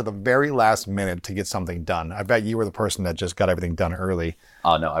procrastinated to the very last minute to get something done. I bet you were the person that just got everything done early.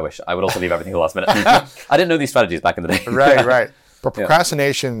 Oh, no, I wish. I would also leave everything to the last minute. I didn't know these strategies back in the day. Right. But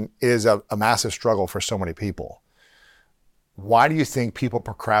procrastination is a massive struggle for so many people. Why do you think people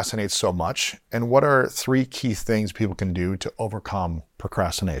procrastinate so much? And what are 3 key things people can do to overcome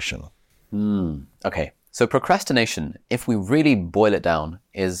procrastination? Okay. So procrastination, if we really boil it down,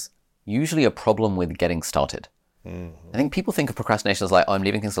 is usually a problem with getting started. I think people think of procrastination as like, oh, I'm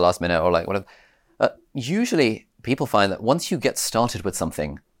leaving things to the last minute or like whatever. Usually people find that once you get started with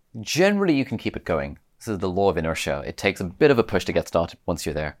something, generally you can keep it going. This is the law of inertia. It takes a bit of a push to get started once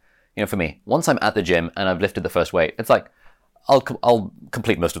you're there. For me, once I'm at the gym and I've lifted the first weight, it's like, I'll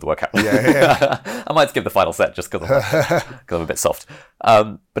complete most of the workout. I might skip the final set just because I'm a bit soft.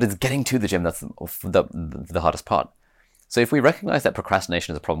 But it's getting to the gym that's the hardest part. So if we recognize that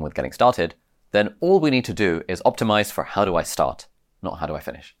procrastination is a problem with getting started, then all we need to do is optimize for how do I start, not how do I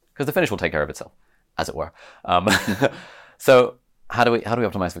finish. Because the finish will take care of itself, as it were. So how do we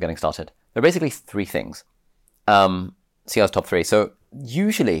optimize for getting started? There are basically 3 things. CR's top 3. So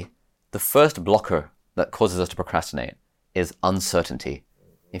usually the first blocker that causes us to procrastinate is uncertainty.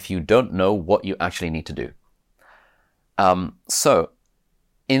 If you don't know what you actually need to do. So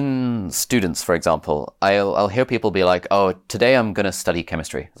in students, for example, I'll hear people be like, oh, today I'm going to study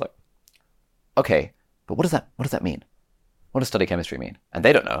chemistry. It's like, okay, but what does that mean? What does study chemistry mean? And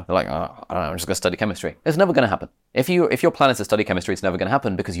they don't know. They're like, oh, I don't know, I'm just going to study chemistry. It's never going to happen. If your plan is to study chemistry, it's never going to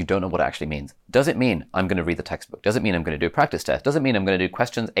happen because you don't know what it actually means. Does it mean I'm going to read the textbook? Does it mean I'm going to do a practice test? Does it mean I'm going to do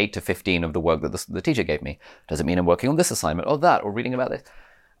questions 8 to 15 of the work that the teacher gave me? Does it mean I'm working on this assignment or that or reading about this?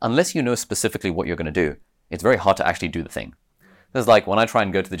 Unless you know specifically what you're going to do, it's very hard to actually do the thing. It's like when I try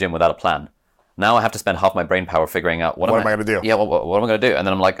and go to the gym without a plan, now I have to spend half my brain power figuring out what am I going to do? Yeah, what am I going to do? And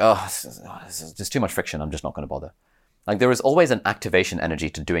then I'm like, oh, this is just too much friction. I'm just not going to bother. Like there is always an activation energy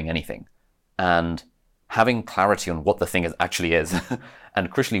to doing anything. And having clarity on what the thing actually is,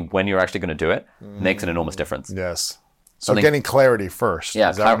 and crucially when you're actually going to do it, makes an enormous difference. Yes. So getting clarity first.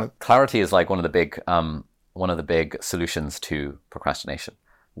 Yeah, clarity is like one of the big solutions to procrastination.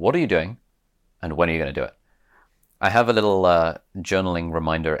 What are you doing, and when are you going to do it? I have a little journaling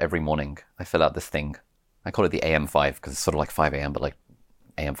reminder every morning. I fill out this thing. I call it the AM5 because it's sort of like 5 a.m., but like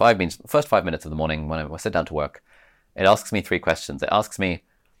AM5 means the first 5 minutes of the morning when I sit down to work. It asks me 3 questions. It asks me,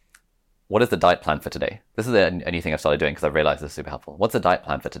 what is the diet plan for today? This is a new thing I've started doing because I've realized this is super helpful. What's the diet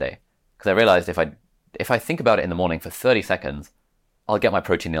plan for today? Because I realized if I think about it in the morning for 30 seconds, I'll get my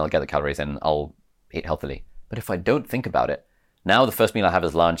protein in, I'll get the calories in, I'll eat healthily. But if I don't think about it, now the first meal I have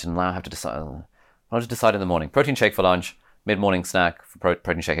is lunch, and now I have to decide. I'll just decide in the morning. Protein shake for lunch, mid-morning snack for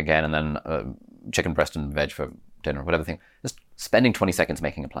protein shake again, and then chicken breast and veg for dinner, whatever thing. Just spending 20 seconds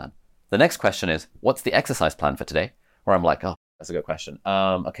making a plan. The next question is, what's the exercise plan for today? Where I'm like, oh, that's a good question.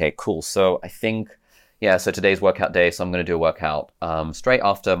 Okay, cool. So I think, so today's workout day, so I'm going to do a workout straight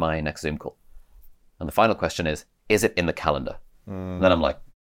after my next Zoom call. And the final question is it in the calendar? And then I'm like,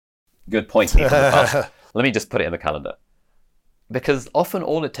 good point. Let me just put it in the calendar. Because often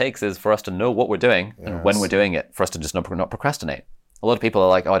all it takes is for us to know what we're doing and when we're doing it, for us to just not procrastinate. A lot of people are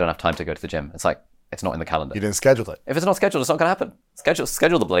like, oh, I don't have time to go to the gym. It's like, it's not in the calendar. You didn't schedule it. If it's not scheduled, it's not going to happen.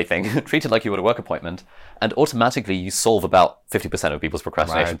 Schedule the bloody thing. Treat it like you would a work appointment. And automatically you solve about 50% of people's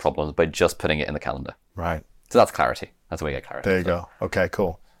procrastination problems by just putting it in the calendar. Right. So that's clarity. That's the way you get clarity. There you go. Okay,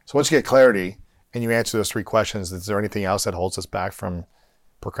 cool. So once you get clarity and you answer those 3 questions, is there anything else that holds us back from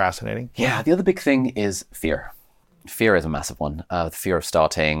procrastinating? Yeah, the other big thing is fear. Fear is a massive one. The fear of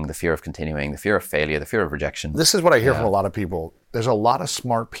starting, the fear of continuing, the fear of failure, the fear of rejection. This is what I hear from a lot of people. There's a lot of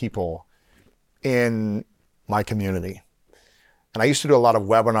smart people in my community. And I used to do a lot of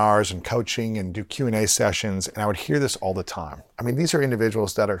webinars and coaching and do Q&A sessions, and I would hear this all the time. I mean, these are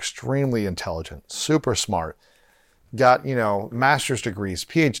individuals that are extremely intelligent, super smart, got, master's degrees,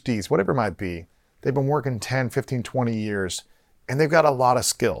 PhDs, whatever it might be. They've been working 10, 15, 20 years, and they've got a lot of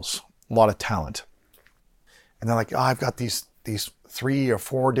skills, a lot of talent. And they're like, oh, I've got these 3 or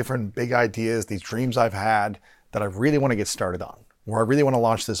 4 different big ideas, these dreams I've had that I really want to get started on, or I really want to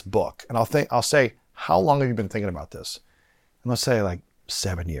launch this book. And I'll say, how long have you been thinking about this? And let's say like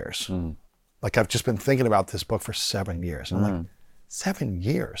 7 years. Like I've just been thinking about this book for 7 years. I'm like, 7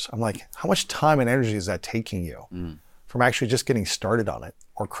 years? I'm like, how much time and energy is that taking you from actually just getting started on it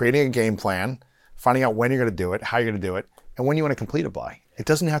or creating a game plan, finding out when you're going to do it, how you're going to do it, and when you want to complete it by. It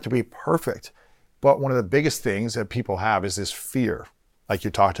doesn't have to be perfect. But one of the biggest things that people have is this fear, like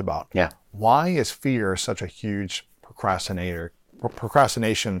you talked about. Yeah. Why is fear such a huge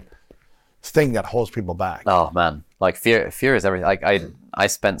procrastination thing that holds people back? Oh man, like fear is everything. Like I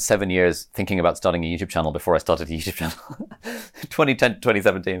spent 7 years thinking about starting a YouTube channel before I started a YouTube channel. 2010 to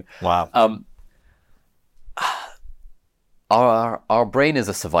 2017. Wow. Our brain is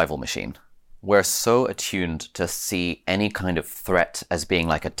a survival machine. We're so attuned to see any kind of threat as being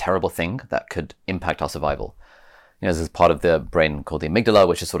like a terrible thing that could impact our survival. You know, this is part of the brain called the amygdala,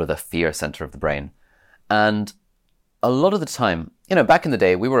 which is sort of the fear center of the brain. And a lot of the time, you know, back in the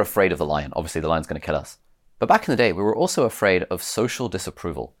day, we were afraid of the lion. Obviously, the lion's going to kill us. But back in the day, we were also afraid of social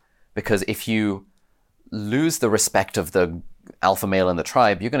disapproval. Because if you lose the respect of the alpha male in the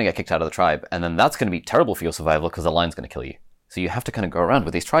tribe, you're going to get kicked out of the tribe. And then that's going to be terrible for your survival because the lion's going to kill you. So you have to kind of go around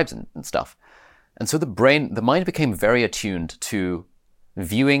with these tribes and stuff. And so the mind became very attuned to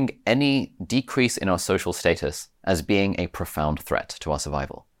viewing any decrease in our social status as being a profound threat to our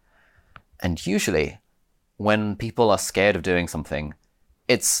survival. And usually, when people are scared of doing something,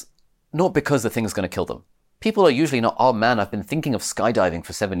 it's not because the thing's going to kill them. People are usually not, oh man, I've been thinking of skydiving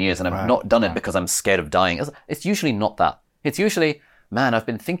for 7 years and I've not done it because I'm scared of dying. It's usually not that. It's usually, man, I've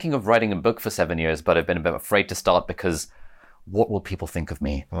been thinking of writing a book for 7 years, but I've been a bit afraid to start because what will people think of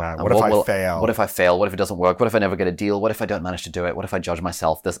me? Right. What if I fail? What if I fail? What if it doesn't work? What if I never get a deal? What if I don't manage to do it? What if I judge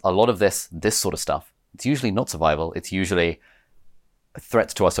myself? There's a lot of this sort of stuff. It's usually not survival. It's usually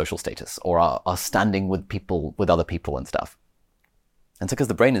threats to our social status or our standing with people, with other people and stuff. And so because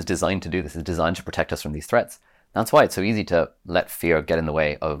the brain is designed to do this, it's designed to protect us from these threats. That's why it's so easy to let fear get in the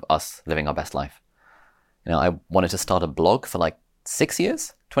way of us living our best life. You know, I wanted to start a blog for like 6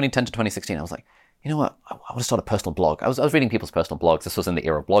 years, 2010 to 2016. I was like, you know what? I want to start a personal blog. I was reading people's personal blogs. This was in the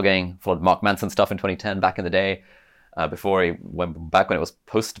era of blogging. Followed Mark Manson stuff in 2010 back in the day. Before he went back when it was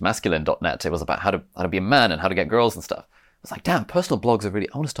postmasculine.net. It was about how to be a man and how to get girls and stuff. I was like, damn, personal blogs are really,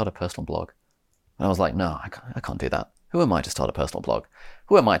 I want to start a personal blog. And I was like, no, I can't do that. Who am I to start a personal blog?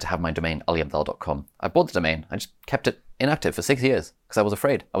 Who am I to have my domain, aliabdaal.com? I bought the domain. I just kept it inactive for 6 years because I was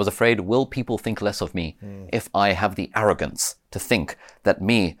afraid. I was afraid, will people think less of me if I have the arrogance to think that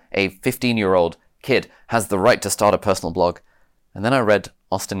me, a 15-year-old kid, has the right to start a personal blog? And then I read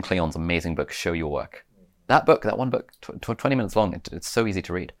Austin Kleon's amazing book, Show Your Work. That book, that one book, 20 minutes long, it's so easy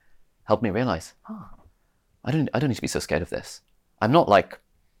to read, helped me realize, I don't need to be so scared of this. I'm not like,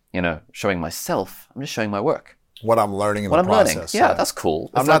 you know, showing myself. I'm just showing my work. What I'm learning in the process. Yeah, that's cool.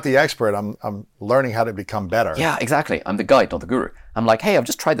 I'm not the expert. I'm learning how to become better. Yeah, exactly. I'm the guide, not the guru. I'm like, hey, I've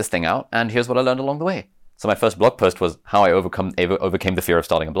just tried this thing out, and here's what I learned along the way. So my first blog post was how I overcame the fear of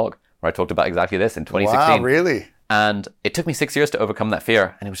starting a blog, where I talked about exactly this in 2016. Wow, really? And it took me 6 years to overcome that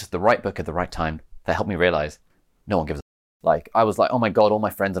fear, and it was just the right book at the right time that helped me realize no one gives a like. I was like, oh my God, all my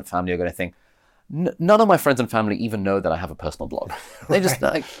friends and family are going to think. None of my friends and family even know that I have a personal blog. They just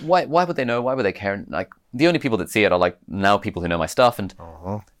like, why would they know? Why would they care? Like, the only people that see it are like now people who know my stuff. And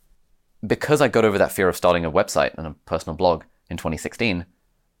because I got over that fear of starting a website and a personal blog in 2016,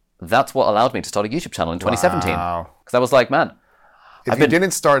 that's what allowed me to start a YouTube channel in 2017. Wow. Because I was like, man, if you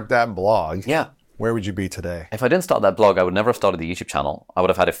didn't start that blog, yeah, where would you be today? If I didn't start that blog, I would never have started the YouTube channel. I would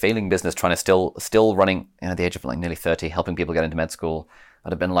have had a failing business trying to still running, you know, at the age of like nearly 30, helping people get into med school.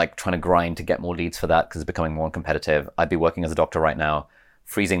 I'd have been like trying to grind to get more leads for that because it's becoming more competitive. I'd be working as a doctor right now,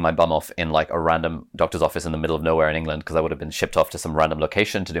 freezing my bum off in like a random doctor's office in the middle of nowhere in England because I would have been shipped off to some random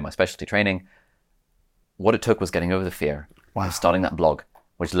location to do my specialty training. What it took was getting over the fear of starting that blog,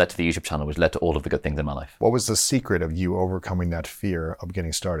 which led to the YouTube channel, which led to all of the good things in my life. What was the secret of you overcoming that fear of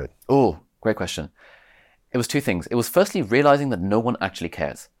getting started? Oh, great question. It was two things. It was firstly realizing that no one actually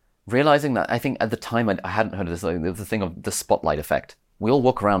cares. Realizing that, I think at the time I hadn't heard of this, like, there was the thing of the spotlight effect. We all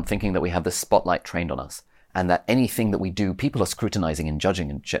walk around thinking that we have this spotlight trained on us and that anything that we do, people are scrutinizing and judging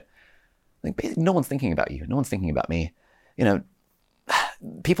and shit. Like, no one's thinking about you. No one's thinking about me. You know,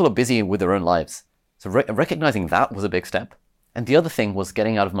 people are busy with their own lives. So recognizing that was a big step. And the other thing was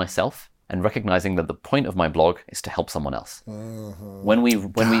getting out of myself and recognizing that the point of my blog is to help someone else. Mm-hmm. When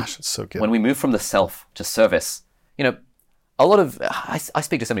we move from the self to service, you know, a lot of, I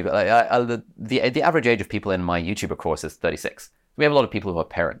speak to so many people, the average age of people in my YouTuber course is 36. We have a lot of people who are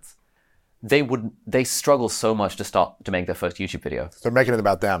parents. They struggle so much to make their first YouTube video. They're making it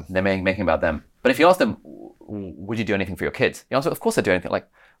about them. They're making it about them. But if you ask them, would you do anything for your kids? The answer, of course I'd do anything. Like,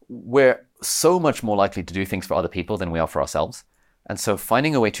 we're so much more likely to do things for other people than we are for ourselves. And so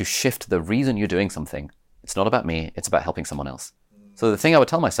finding a way to shift the reason you're doing something, it's not about me, it's about helping someone else. So the thing I would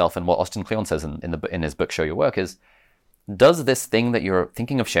tell myself, and what Austin Kleon says in his book, Show Your Work, is, does this thing that you're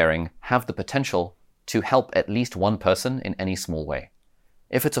thinking of sharing have the potential to help at least one person in any small way?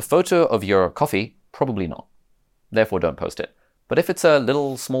 If it's a photo of your coffee, probably not. Therefore, don't post it. But if it's a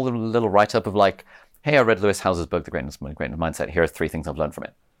small little write-up of like, hey, I read Lewis Howes's book, The Greatness Mindset. Here are 3 things I've learned from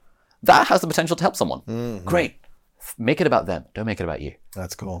it. That has the potential to help someone. Mm-hmm. Great. Make it about them. Don't make it about you.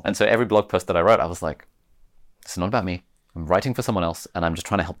 That's cool. And so every blog post that I wrote, I was like, it's not about me. I'm writing for someone else, and I'm just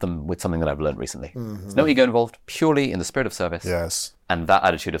trying to help them with something that I've learned recently. Mm-hmm. There's no ego involved, purely in the spirit of service. Yes. And that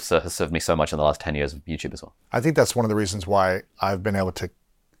attitude has served me so much in the last 10 years of YouTube as well. I think that's one of the reasons why I've been able to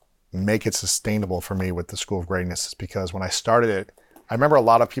make it sustainable for me with the School of Greatness, is because when I started it, I remember a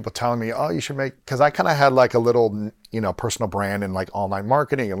lot of people telling me, oh, you should make, because I kind of had like a little, personal brand in like online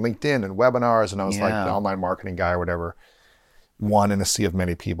marketing and LinkedIn and webinars, and I was like the online marketing guy or whatever, one in a sea of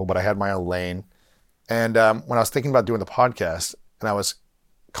many people, but I had my own lane. And when I was thinking about doing the podcast, and I was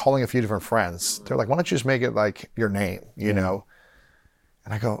calling a few different friends, they're like, why don't you just make it like your name, you know?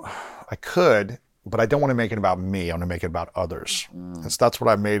 And I go, I could, but I don't want to make it about me. I want to make it about others. And so that's what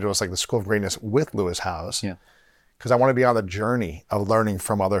I made. It was like the School of Greatness with Lewis Howes. Yeah. Because I want to be on the journey of learning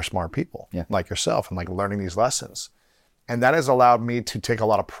from other smart people like yourself, and like learning these lessons. And that has allowed me to take a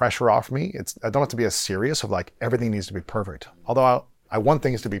lot of pressure off me. I don't have to be as serious of like everything needs to be perfect. Although I want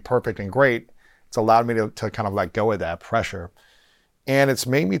things to be perfect and great, it's allowed me to kind of let go of that pressure. And it's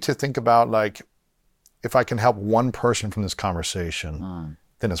made me to think about like, if I can help one person from this conversation,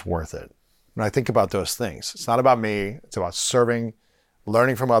 then it's worth it. When I think about those things, it's not about me, it's about serving,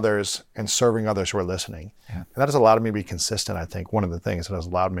 learning from others, and serving others who are listening. Yeah. And that has allowed me to be consistent, I think, one of the things that has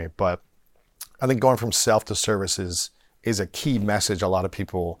allowed me. But I think going from self to service is a key message a lot of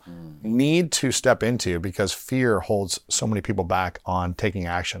people need to step into, because fear holds so many people back on taking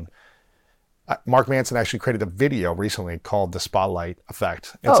action. Mark Manson actually created a video recently called The Spotlight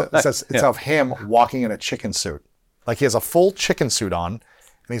Effect. It's of him walking in a chicken suit. Like he has a full chicken suit on, and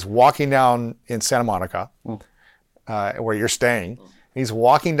he's walking down in Santa Monica, where you're staying. He's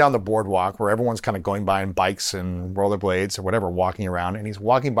walking down the boardwalk where everyone's kind of going by in bikes and rollerblades or whatever, walking around. And he's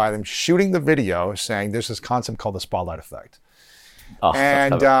walking by them, shooting the video, saying there's this concept called the Spotlight Effect. Oh,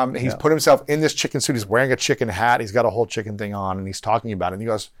 and he's put himself in this chicken suit. He's wearing a chicken hat. He's got a whole chicken thing on, and he's talking about it. And he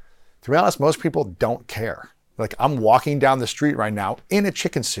goes, to be honest, most people don't care. Like, I'm walking down the street right now in a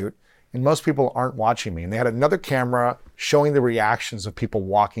chicken suit, and most people aren't watching me. And they had another camera showing the reactions of people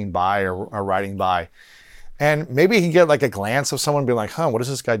walking by or riding by. And maybe he'd get like a glance of someone being like, what is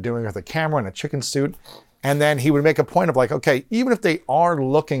this guy doing with a camera and a chicken suit? And then he would make a point of like, okay, even if they are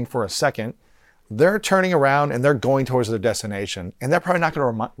looking for a second, they're turning around and they're going towards their destination. And they're probably not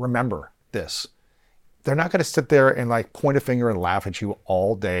going to remember this. They're not going to sit there and like point a finger and laugh at you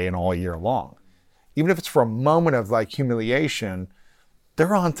all day and all year long. Even if it's for a moment of like humiliation,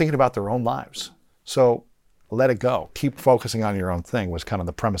 they're on thinking about their own lives. So let it go. Keep focusing on your own thing was kind of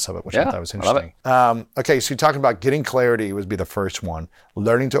the premise of it, which I thought was interesting. Okay, so you're talking about getting clarity would be the first one.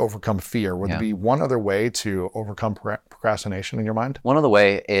 Learning to overcome fear. Would there be one other way to overcome procrastination in your mind? One other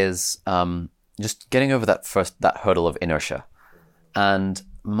way is just getting over that hurdle of inertia. And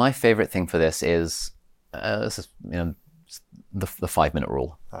my favorite thing for this is the 5-minute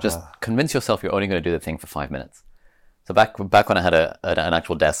rule. Just convince yourself you're only going to do the thing for 5 minutes. So back when I had an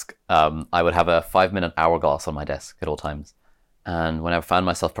actual desk, I would have a 5-minute hourglass on my desk at all times. And when I found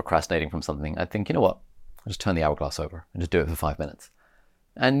myself procrastinating from something, I'd think, you know what? I'll just turn the hourglass over and just do it for 5 minutes.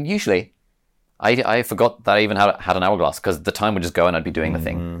 And usually, I forgot that I even had an hourglass, because the time would just go and I'd be doing the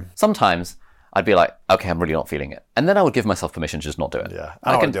thing. Sometimes I'd be like, okay, I'm really not feeling it. And then I would give myself permission to just not do it. Yeah,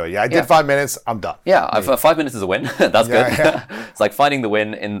 I don't want to do it. Yeah, I did 5 minutes, I'm done. Yeah, 5 minutes is a win. That's good. Yeah. It's like finding the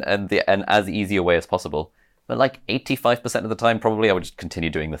win in as easy a way as possible. But like 85% of the time, probably I would just continue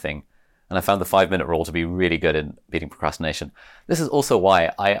doing the thing. And I found the 5-minute rule to be really good in beating procrastination. This is also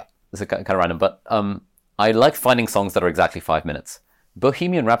why this is kind of random, but I like finding songs that are exactly 5 minutes.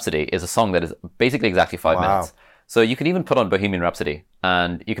 Bohemian Rhapsody is a song that is basically exactly 5 minutes. So you can even put on Bohemian Rhapsody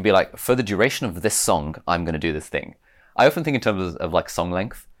and you could be like, for the duration of this song, I'm going to do this thing. I often think in terms of like song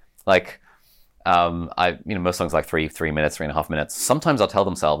length. Like, most songs are like 3 minutes, 3.5 minutes. Sometimes I'll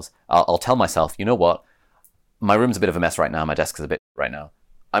tell myself, you know what? My room's a bit of a mess right now. My desk is a bit right now.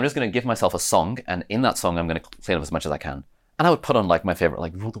 I'm just going to give myself a song, and in that song, I'm going to clean up as much as I can. And I would put on like my favorite,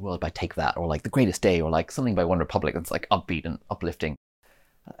 like Rule the World by Take That, or like The Greatest Day, or like something by One Republic that's like upbeat and uplifting.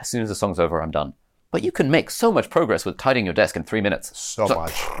 As soon as the song's over, I'm done. But you can make so much progress with tidying your desk in 3 minutes. So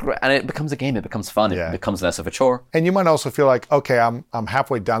much. And it becomes a game. It becomes fun. Yeah. It becomes less of a chore. And you might also feel like, okay, I'm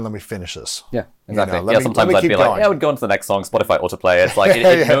halfway done. Let me finish this. Yeah, exactly. Let Sometimes me I'd keep be going. like, yeah, I would go on to the next song, Spotify autoplay. It's like,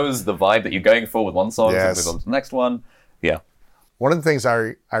 it knows the vibe that you're going for with one song. Yes. So we go to the next one. Yeah. One of the things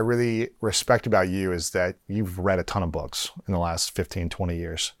I really respect about you is that you've read a ton of books in the last 15, 20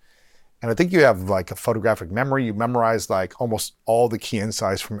 years. And I think you have like a photographic memory. You memorized like almost all the key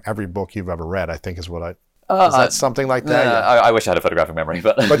insights from every book you've ever read, I think is what is that something like that? Yeah. I wish I had a photographic memory,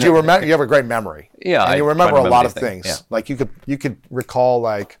 but you have a great memory. Yeah, and you I remember a lot of things. things. Yeah. Like you could recall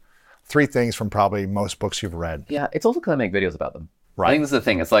like 3 things from probably most books you've read. Yeah, it's also because I make videos about them. Right. I think this is the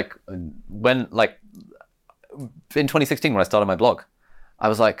thing. It's like when in 2016 when I started my blog, I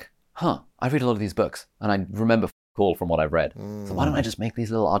was like, I read a lot of these books, and I remember all from what I've read. So why don't I just make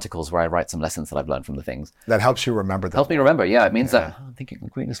these little articles where I write some lessons that I've learned from the things? That helps you remember them. Helps me remember, yeah. It means that I'm thinking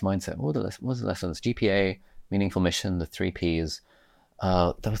greatness mindset. What was the lessons? GPA, meaningful mission, the 3 Ps.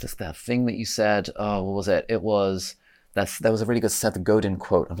 There was that thing that you said. What was it? It was there was a really good Seth Godin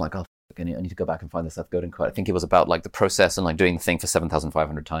quote. I'm like, I need to go back and find the Seth Godin quote. I think it was about like the process and like doing the thing for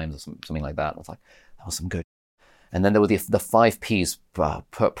 7,500 times or something like that. I was like, that was some good. And then there were the 5 Ps,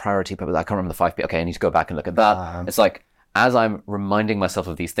 priority, I can't remember the 5 Ps. Okay, I need to go back and look at that. It's like, as I'm reminding myself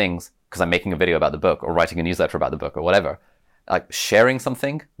of these things, because I'm making a video about the book or writing a newsletter about the book or whatever, like sharing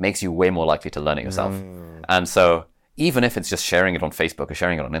something makes you way more likely to learn it yourself. And so even if it's just sharing it on Facebook or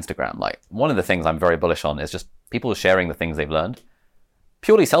sharing it on Instagram, like one of the things I'm very bullish on is just people sharing the things they've learned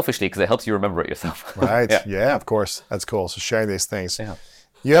purely selfishly because it helps you remember it yourself. Right. Yeah, of course. That's cool. So sharing these things. Yeah.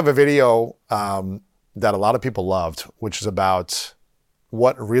 You have a video that a lot of people loved, which is about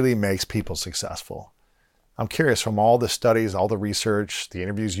what really makes people successful. I'm curious, from all the studies, all the research, the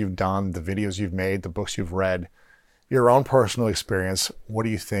interviews you've done, the videos you've made, the books you've read, your own personal experience, what do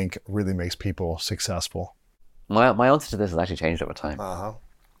you think really makes people successful? My answer to this has actually changed over time. Uh-huh.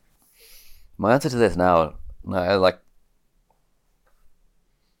 My answer to this now, like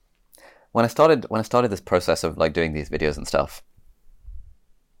when I started this process of like doing these videos and stuff,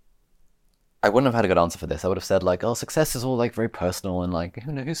 I wouldn't have had a good answer for this. I would have said like, oh, success is all like very personal and like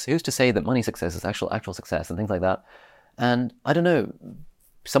who's to say that money success is actual success and things like that. And I don't know,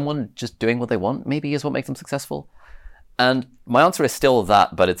 someone just doing what they want maybe is what makes them successful. And my answer is still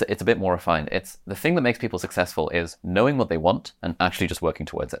that, but it's a bit more refined. It's the thing that makes people successful is knowing what they want and actually just working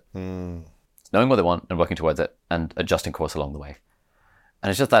towards it. It's knowing what they want and working towards it and adjusting course along the way. And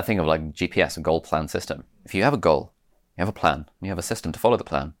it's just that thing of like GPS, a goal plan system. If you have a goal, you have a plan, and you have a system to follow the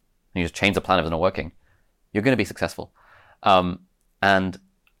plan, and you just change the plan if it's not working, you're going to be successful. And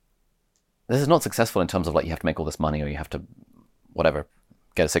this is not successful in terms of like you have to make all this money or you have to, whatever,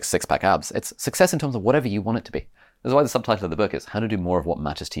 get a six-pack abs. It's success in terms of whatever you want it to be. This is why the subtitle of the book is How to Do More of What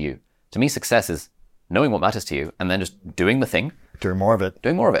Matters to You. To me, success is knowing what matters to you and then just doing the thing. Doing more of it.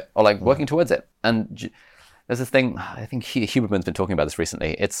 Or like working towards it. And there's this thing, I think Huberman's been talking about this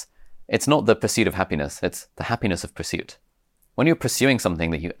recently. It's not the pursuit of happiness, it's the happiness of pursuit. When you're pursuing something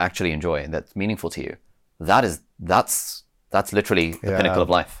that you actually enjoy and that's meaningful to you, that's literally the pinnacle of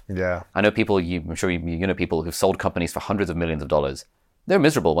life. Yeah. I know people, I'm sure you know people who've sold companies for hundreds of millions of dollars. They're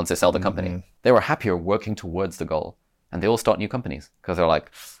miserable once they sell the company. They were happier working towards the goal. And they all start new companies because they're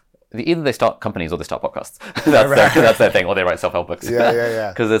like, either they start companies or they start podcasts. That's their thing, or they write self-help books.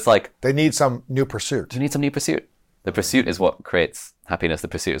 Yeah. Because it's like, they need some new pursuit. You need some new pursuit. The pursuit is what creates happiness. The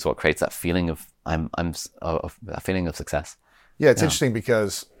pursuit is what creates that feeling of that feeling of success. Yeah, it's interesting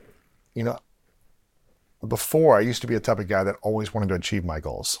because, before I used to be a type of guy that always wanted to achieve my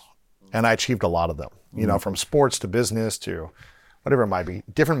goals. And I achieved a lot of them, from sports to business to whatever it might be,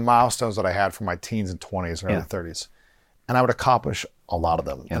 different milestones that I had from my teens and 20s and early 30s. And I would accomplish a lot of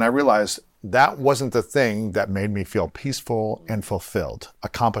them. Yeah. And I realized that wasn't the thing that made me feel peaceful and fulfilled,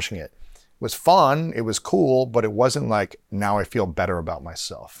 accomplishing it. It was fun, it was cool, but it wasn't like, now I feel better about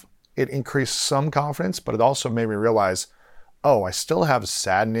myself. It increased some confidence, but it also made me realize, oh, I still have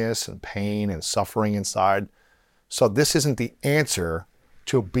sadness and pain and suffering inside. So this isn't the answer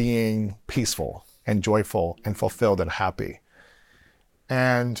to being peaceful and joyful and fulfilled and happy.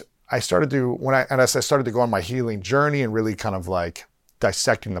 And I started to, as I started to go on my healing journey and really kind of like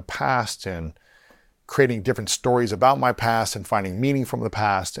dissecting the past and creating different stories about my past and finding meaning from the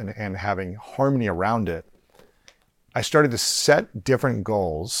past and having harmony around it, I started to set different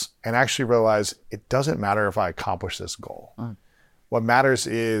goals and actually realize it doesn't matter if I accomplish this goal. What matters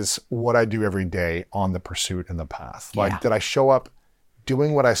is what I do every day on the pursuit and the path. Like, did I show up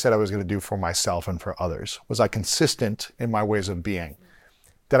doing what I said I was going to do for myself and for others? Was I consistent in my ways of being?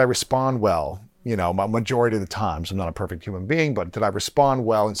 Did I respond well? majority of the times. I'm not a perfect human being, but did I respond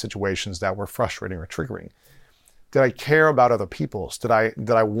well in situations that were frustrating or triggering? Did I care about other people's? Did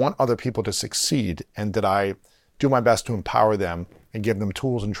I want other people to succeed? And did I do my best to empower them and give them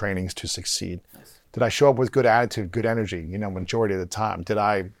tools and trainings to succeed? Nice. Did I show up with good attitude, good energy, majority of the time? Did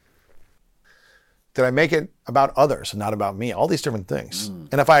I make it about others and not about me? All these different things.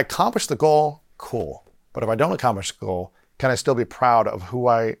 And if I accomplish the goal, cool. But if I don't accomplish the goal, can I still be proud of who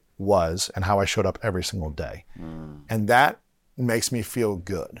I was and how I showed up every single day? And that makes me feel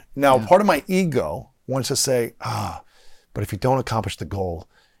good. Now, part of my ego wants to say, but if you don't accomplish the goal,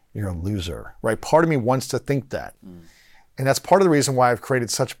 you're a loser, right? Part of me wants to think that. And that's part of the reason why I've created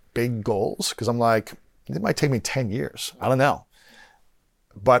such big goals, because I'm like, it might take me 10 years. I don't know.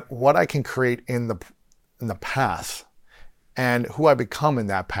 But what I can create in the path and who I become in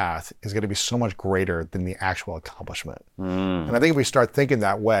that path is going to be so much greater than the actual accomplishment. And I think if we start thinking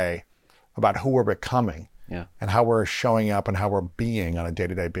that way about who we're becoming and how we're showing up and how we're being on a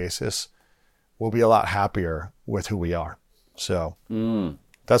day-to-day basis, we'll be a lot happier with who we are. So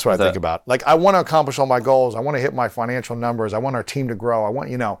that's what I think about. Like, I want to accomplish all my goals. I want to hit my financial numbers. I want our team to grow. I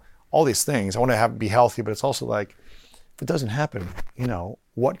want, all these things. I want to be healthy, but it's also like, if it doesn't happen,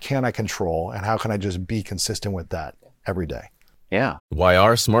 what can I control and how can I just be consistent with that every day? Yeah. Why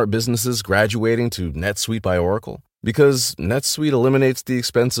are smart businesses graduating to NetSuite by Oracle? Because NetSuite eliminates the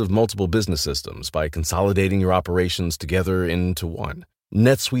expense of multiple business systems by consolidating your operations together into one.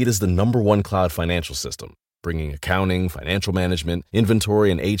 NetSuite is the #1 cloud financial system, bringing accounting, financial management,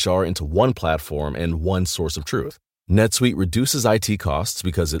 inventory, and HR into one platform and one source of truth. NetSuite reduces IT costs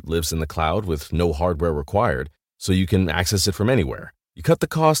because it lives in the cloud with no hardware required, so you can access it from anywhere. You cut the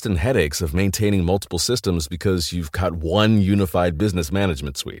cost and headaches of maintaining multiple systems because you've got one unified business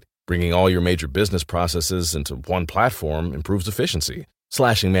management suite. Bringing all your major business processes into one platform improves efficiency,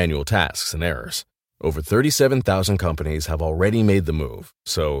 slashing manual tasks and errors. Over 37,000 companies have already made the move,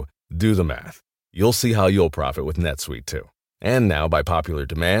 so do the math. You'll see how you'll profit with NetSuite too. And now, by popular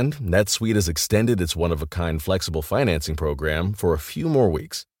demand, NetSuite has extended its one-of-a-kind flexible financing program for a few more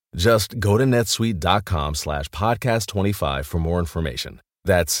weeks. Just go to netsuite.com/podcast25 for more information.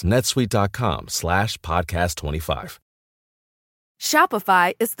 That's netsuite.com/podcast25.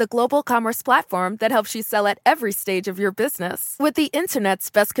 Shopify is the global commerce platform that helps you sell at every stage of your business. With the internet's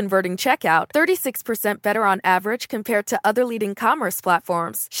best converting checkout, 36% better on average compared to other leading commerce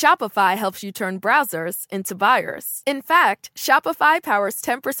platforms, Shopify helps you turn browsers into buyers. In fact, Shopify powers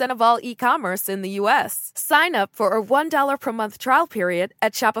 10% of all e-commerce in the U.S. Sign up for a $1 per month trial period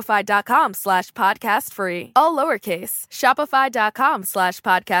at shopify.com/podcastfree. All lowercase,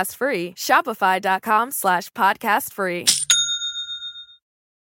 shopify.com/podcastfree, shopify.com/podcastfree.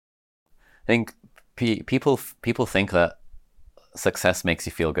 I think people think that success makes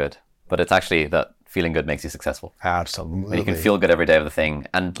you feel good, but it's actually that feeling good makes you successful. Absolutely. And you can feel good every day of the thing.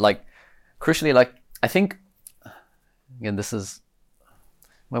 And crucially, I think, again, this is...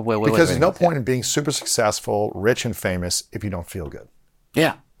 because there's no point in being super successful, rich and famous if you don't feel good.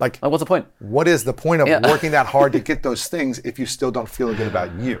 Yeah. Like, what's the point? What is the point of working that hard to get those things if you still don't feel good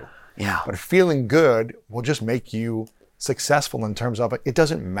about you? Yeah. But feeling good will just make you successful in terms of it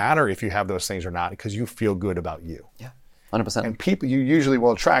doesn't matter if you have those things or not because you feel good about you. Yeah, 100%. And you usually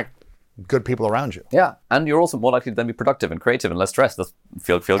will attract good people around you. Yeah, and you're also more likely to then be productive and creative and less stressed. That's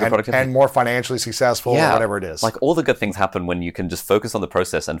feel good productivity. And more financially successful or whatever it is. Like, all the good things happen when you can just focus on the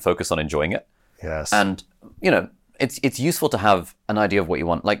process and focus on enjoying it. Yes. And, it's useful to have an idea of what you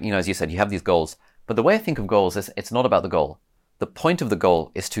want. Like, as you said, you have these goals. But the way I think of goals is it's not about the goal. The point of the goal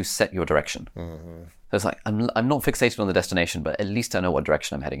is to set your direction. Mm-hmm. So it's like, I'm not fixated on the destination, but at least I know what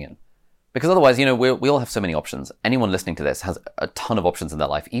direction I'm heading in. Because otherwise, we all have so many options. Anyone listening to this has a ton of options in their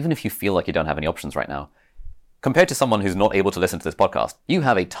life. Even if you feel like you don't have any options right now, compared to someone who's not able to listen to this podcast, you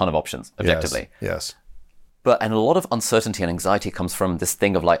have a ton of options, objectively. Yes. And a lot of uncertainty and anxiety comes from this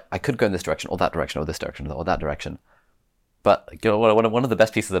thing of I could go in this direction or that direction or this direction or that direction. But one of the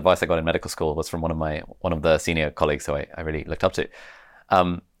best pieces of advice I got in medical school was from one of the senior colleagues who I really looked up to.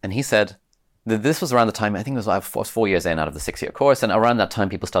 And he said, this was around the time, I think it was 4 years in out of the 6-year course, and around that time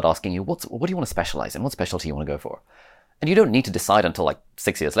people start asking you, what do you want to specialize in? What specialty you want to go for? And you don't need to decide until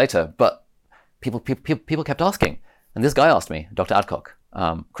 6 years later, but people kept asking. And this guy asked me, Dr. Adcock,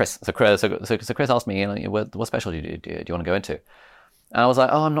 Chris. So Chris asked me, what specialty do you want to go into? And I was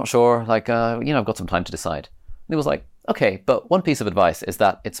like, I'm not sure. I've got some time to decide. And he was like, okay, but one piece of advice is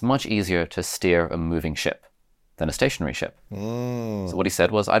that it's much easier to steer a moving ship than a stationary ship. So what he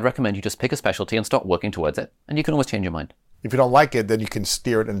said was, I'd recommend you just pick a specialty and start working towards it, and you can always change your mind. If you don't like it, then you can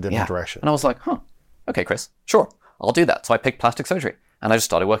steer it in a different direction. And I was like, okay, Chris, sure, I'll do that. So I picked plastic surgery. And I just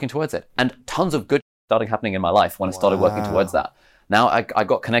started working towards it. And tons of good started happening in my life when I started working towards that. Now I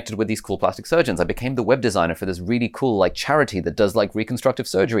got connected with these cool plastic surgeons. I became the web designer for this really cool like charity that does like reconstructive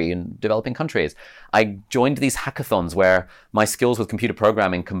surgery in developing countries. I joined these hackathons where my skills with computer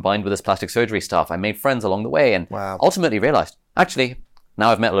programming combined with this plastic surgery stuff. I made friends along the way and ultimately realized, actually,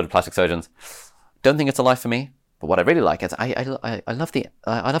 now I've met a lot of plastic surgeons. Don't think it's a life for me. But what I really like is I love the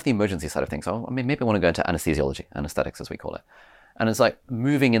emergency side of things. So I mean, maybe I want to go into anesthesiology, anesthetics as we call it. And it's like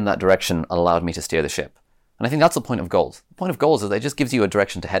moving in that direction allowed me to steer the ship. And I think that's the point of goals. The point of goals is that it just gives you a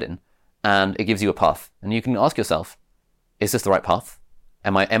direction to head in, and it gives you a path. And you can ask yourself, is this the right path?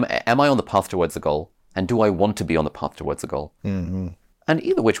 Am I on the path towards the goal? And do I want to be on the path towards the goal? Mm-hmm. And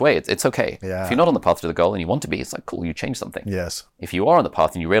either which way, it's okay. Yeah. If you're not on the path to the goal and you want to be, it's like, cool, you change something. Yes. If you are on the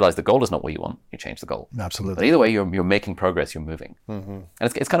path and you realize the goal is not what you want, you change the goal. Absolutely. But either way, you're making progress, you're moving. Mm-hmm.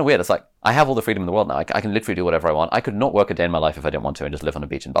 And it's kind of weird. It's like, I have all the freedom in the world now. I can literally do whatever I want. I could not work a day in my life if I didn't want to and just live on a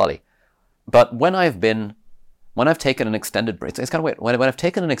beach in Bali. But when I've taken an extended break, it's kind of weird. When I've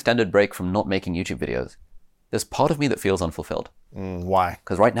taken an extended break from not making YouTube videos, there's part of me that feels unfulfilled. Why?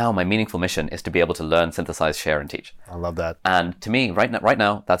 Because right now, my meaningful mission is to be able to learn, synthesize, share, and teach. I love that. And to me, right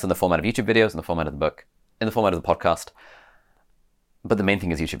now, that's in the format of YouTube videos, in the format of the book, in the format of the podcast. But the main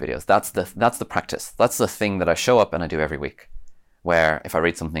thing is YouTube videos. That's the practice. That's the thing that I show up and I do every week. Where if I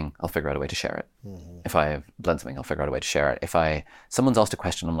read something, I'll figure out a way to share it. Mm-hmm. If I learn something, I'll figure out a way to share it. If someone's asked a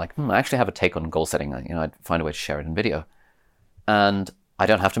question, I'm like, I actually have a take on goal setting. I'd find a way to share it in video. And I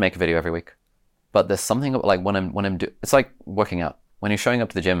don't have to make a video every week. But there's something like it's like working out. When you're showing up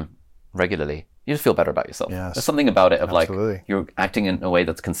to the gym regularly, you just feel better about yourself. Yes. There's something about it of Absolutely. Like you're acting in a way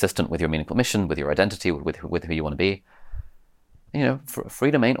that's consistent with your meaningful mission, with your identity, with who you want to be.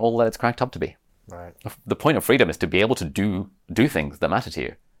 Freedom ain't all that it's cracked up to be. Right. The point of freedom is to be able to do things that matter to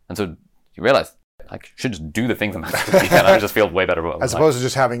you. And so you realize I should just do the things that matter to me and I just feel way better about my As opposed to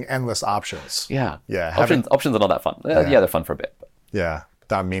just having endless options. Yeah. Yeah. Options are not that fun. Yeah, they're fun for a bit. But. Yeah.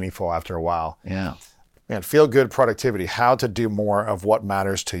 Not meaningful after a while. Yeah. Man, Feel Good Productivity, How to Do More of What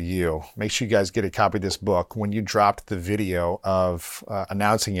Matters to You. Make sure you guys get a copy of this book. When you dropped the video of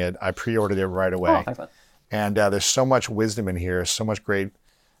announcing it, I pre-ordered it right away. Oh, thanks, man. And there's so much wisdom in here, so much great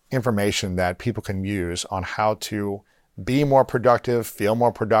information that people can use on how to be more productive, feel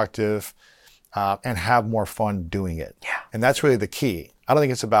more productive, and have more fun doing it. Yeah. And that's really the key. I don't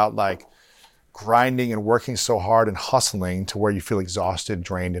think it's about like grinding and working so hard and hustling to where you feel exhausted,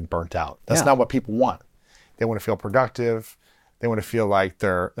 drained, and burnt out. That's not what people want. They want to feel productive. They want to feel like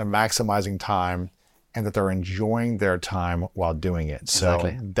they're maximizing time and that they're enjoying their time while doing it.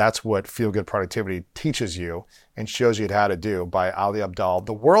 Exactly. So that's what Feel Good Productivity teaches you and shows you how to do by Ali Abdaal,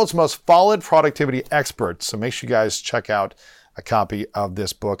 the world's most followed productivity expert. So make sure you guys check out a copy of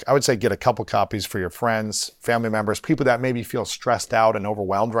this book. I would say get a couple copies for your friends, family members, people that maybe feel stressed out and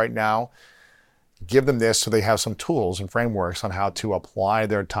overwhelmed right now. Give them this so they have some tools and frameworks on how to apply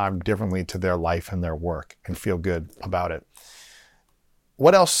their time differently to their life and their work and feel good about it.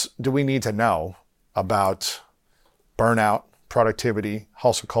 What else do we need to know about burnout, productivity,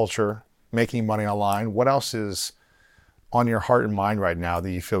 hustle culture, making money online? What else is on your heart and mind right now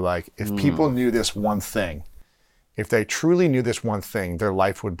that you feel like if people knew this one thing, if they truly knew this one thing, their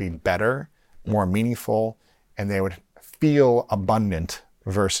life would be better, more meaningful, and they would feel abundant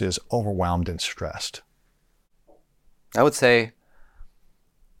versus overwhelmed and stressed? I would say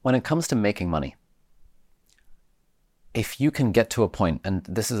when it comes to making money, if you can get to a point, and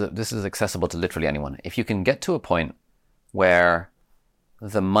this is accessible to literally anyone, if you can get to a point where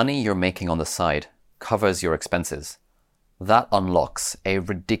the money you're making on the side covers your expenses, that unlocks a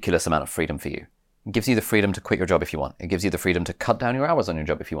ridiculous amount of freedom for you. It gives you the freedom to quit your job if you want. It gives you the freedom to cut down your hours on your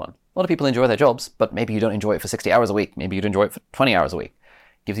job if you want. A lot of people enjoy their jobs, but maybe you don't enjoy it for 60 hours a week. Maybe you'd enjoy it for 20 hours a week.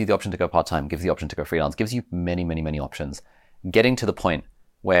 Gives you the option to go part-time, gives you the option to go freelance, gives you many, many, many options. Getting to the point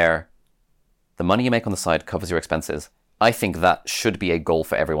where the money you make on the side covers your expenses, I think that should be a goal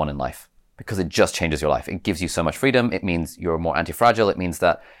for everyone in life because it just changes your life. It gives you so much freedom. It means you're more anti-fragile. It means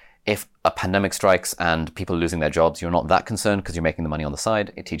that if a pandemic strikes and people are losing their jobs, you're not that concerned because you're making the money on the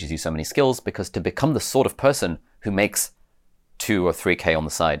side. It teaches you so many skills because to become the sort of person who makes 2 or 3K on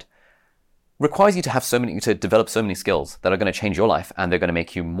the side requires you to develop so many skills that are going to change your life and they're going to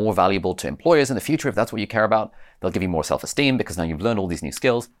make you more valuable to employers in the future if that's what you care about. They'll give you more self-esteem because now you've learned all these new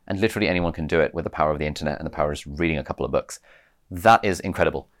skills and literally anyone can do it with the power of the internet and the power of just reading a couple of books. That is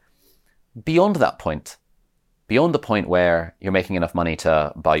incredible. Beyond that point, beyond the point where you're making enough money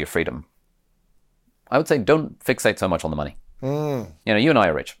to buy your freedom, I would say don't fixate so much on the money. You and I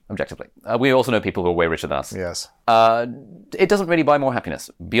are rich, objectively. We also know people who are way richer than us. Yes. It doesn't really buy more happiness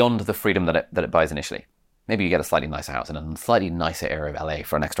beyond the freedom that it buys initially. Maybe you get a slightly nicer house in a slightly nicer area of LA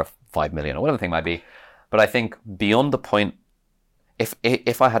for an extra 5 million or whatever the thing might be. But I think beyond the point,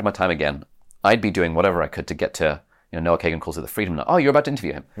 if I had my time again, I'd be doing whatever I could to get to, Noah Kagan calls it the freedom number. Oh, you're about to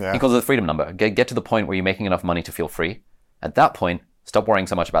interview him. Yeah. He calls it the freedom number. Get to the point where you're making enough money to feel free. At that point, stop worrying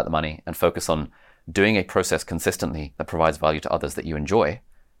so much about the money and focus on doing a process consistently that provides value to others that you enjoy,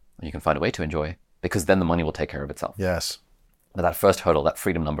 and you can find a way to enjoy, because then the money will take care of itself. Yes. But that first hurdle, that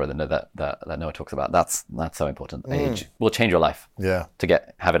freedom number that Noah talks about, that's so important. It will change your life. Yeah. To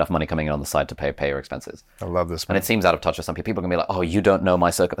have enough money coming in on the side to pay your expenses. I love this, man. And it seems out of touch with some people. People are going to be like, oh, you don't know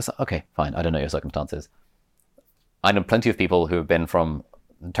my circumstances. Okay, fine. I don't know your circumstances. I know plenty of people who have been from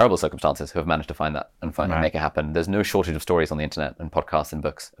terrible circumstances who have managed to find that and make it happen. There's no shortage of stories on the internet and podcasts and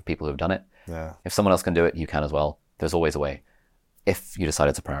books of people who have done it. Yeah. If someone else can do it, you can as well. There's always a way, if you decide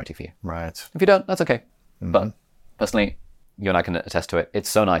it's a priority for you. Right. If you don't, that's okay. But personally, you and I can attest to it. It's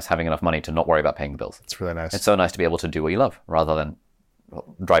so nice having enough money to not worry about paying the bills. It's really nice. It's so nice to be able to do what you love rather than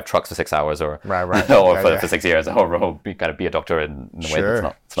drive trucks for 6 hours or for 6 years or be a doctor in a way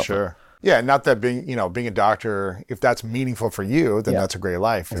that's not sure. fun. Yeah, not that being a doctor, if that's meaningful for you, then that's a great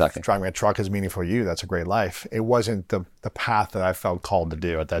life. Exactly. If driving a truck is meaningful for you, that's a great life. It wasn't the path that I felt called to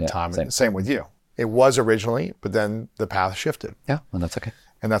do at that time. Same with you. It was originally, but then the path shifted. Yeah, and that's okay.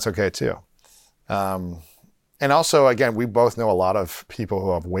 And that's okay too. And also, again, we both know a lot of people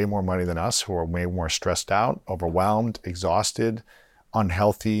who have way more money than us, who are way more stressed out, overwhelmed, exhausted,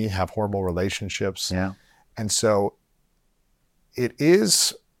 unhealthy, have horrible relationships. Yeah. And so it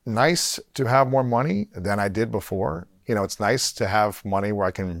is nice to have more money than I did before. It's nice to have money where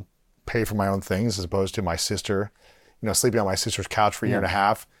I can pay for my own things as opposed to my sister, sleeping on my sister's couch for a year and a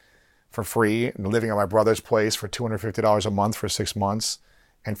half for free and living at my brother's place for $250 a month for 6 months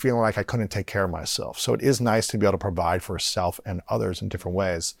and feeling like I couldn't take care of myself. So it is nice to be able to provide for self and others in different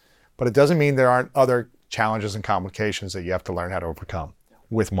ways. But it doesn't mean there aren't other challenges and complications that you have to learn how to overcome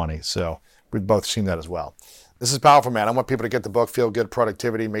with money. So we've both seen that as well. This is powerful, man. I want people to get the book, Feel Good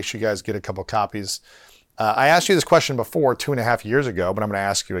Productivity. Make sure you guys get a couple copies. I asked you this question before 2.5 years ago, but I'm going to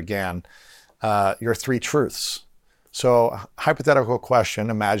ask you again. Your 3 truths. So hypothetical question,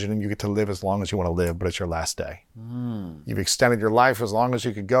 imagine you get to live as long as you want to live, but it's your last day. You've extended your life as long as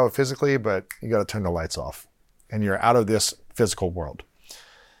you could go physically, but you got to turn the lights off and you're out of this physical world.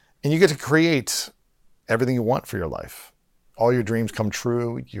 And you get to create everything you want for your life. All your dreams come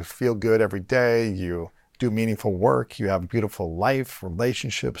true. You feel good every day. You do meaningful work. You have a beautiful life,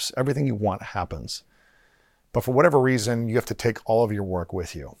 relationships, everything you want happens. But for whatever reason, you have to take all of your work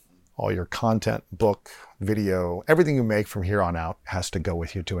with you. All your content, book, video, everything you make from here on out has to go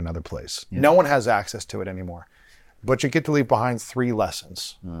with you to another place. Yeah. No one has access to it anymore. But you get to leave behind 3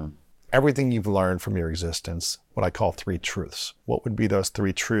 lessons. Everything you've learned from your existence, what I call 3 truths. What would be those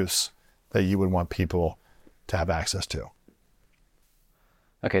 3 truths that you would want people to have access to?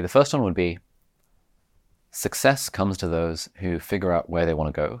 Okay, the first one would be, success comes to those who figure out where they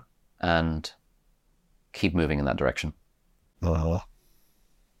want to go and keep moving in that direction.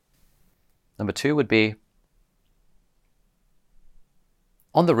 Number 2 would be,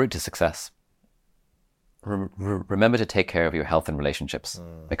 on the route to success, remember to take care of your health and relationships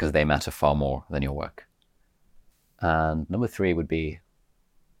because they matter far more than your work. And number 3 would be,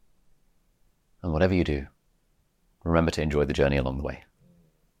 and whatever you do, remember to enjoy the journey along the way.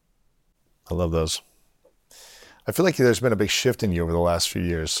 I love those. I feel like there's been a big shift in you over the last few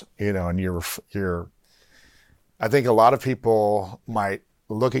years, and I think a lot of people might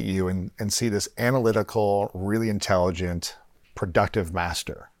look at you and see this analytical, really intelligent, productive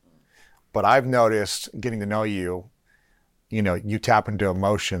master. But I've noticed getting to know you, you tap into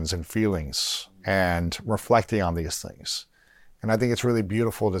emotions and feelings and reflecting on these things. And I think it's really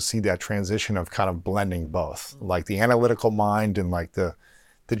beautiful to see that transition of kind of blending both, like the analytical mind and like the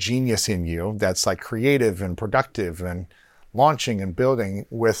genius in you that's like creative and productive and launching and building,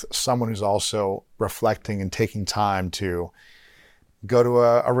 with someone who's also reflecting and taking time to go to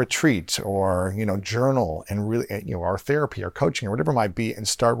a retreat or, journal and really, our therapy or coaching or whatever it might be, and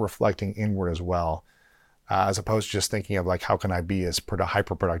start reflecting inward as well, as opposed to just thinking of like, how can I be as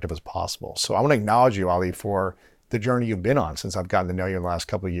hyper productive as possible? So I want to acknowledge you, Ali, for the journey you've been on since I've gotten to know you in the last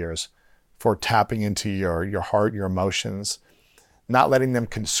couple of years, for tapping into your heart, your emotions, not letting them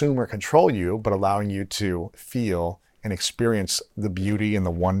consume or control you, but allowing you to feel and experience the beauty and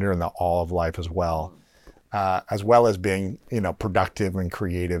the wonder and the awe of life as well as being, productive and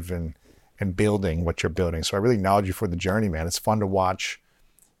creative and building what you're building. So I really acknowledge you for the journey, man. It's fun to watch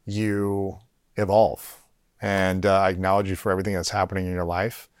you evolve. And I acknowledge you for everything that's happening in your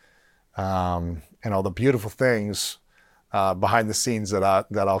life and all the beautiful things behind the scenes that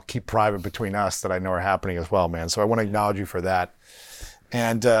I'll keep private between us that I know are happening as well, man. So I want to acknowledge you for that.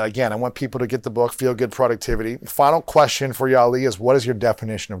 And again, I want people to get the book, Feel Good Productivity. Final question for you, Ali, is what is your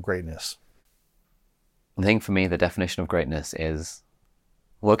definition of greatness? I think for me, the definition of greatness is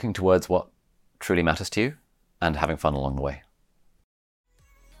working towards what truly matters to you and having fun along the way.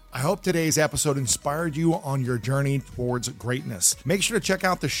 I hope today's episode inspired you on your journey towards greatness. Make sure to check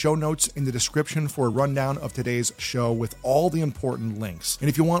out the show notes in the description for a rundown of today's show with all the important links. And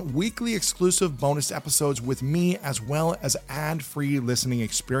if you want weekly exclusive bonus episodes with me as well as ad-free listening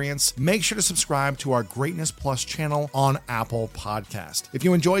experience, make sure to subscribe to our Greatness Plus channel on Apple Podcast. If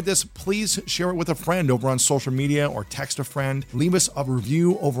you enjoyed this, please share it with a friend over on social media or text a friend. Leave us a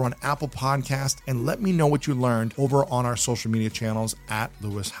review over on Apple Podcast and let me know what you learned over on our social media channels at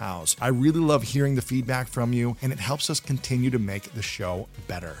Lewis House. I really love hearing the feedback from you, and it helps us continue to make the show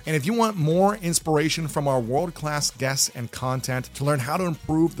better. And if you want more inspiration from our world-class guests and content to learn how to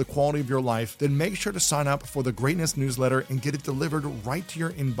improve the quality of your life, then make sure to sign up for the Greatness newsletter and get it delivered right to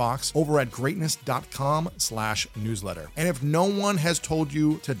your inbox over at greatness.com/newsletter. And if no one has told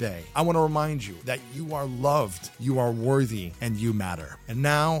you today, I want to remind you that you are loved, you are worthy, and you matter. And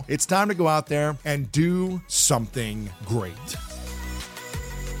now it's time to go out there and do something great.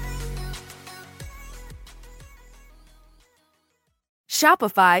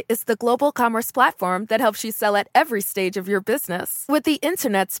 Shopify is the global commerce platform that helps you sell at every stage of your business. With the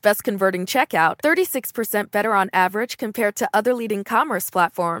internet's best converting checkout, 36% better on average compared to other leading commerce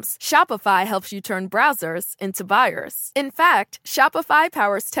platforms, Shopify helps you turn browsers into buyers. In fact, Shopify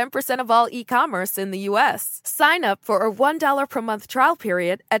powers 10% of all e-commerce in the U.S. Sign up for a $1 per month trial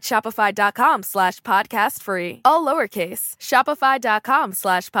period at shopify.com/podcast free. All lowercase,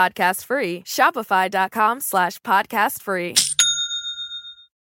 shopify.com/podcast free, shopify.com/podcast free.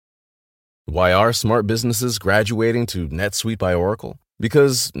 Why are smart businesses graduating to NetSuite by Oracle?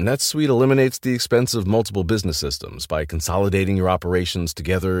 Because NetSuite eliminates the expense of multiple business systems by consolidating your operations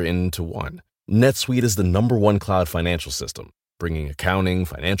together into one. NetSuite is the #1 cloud financial system, bringing accounting,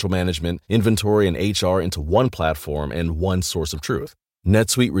 financial management, inventory, and HR into one platform and one source of truth.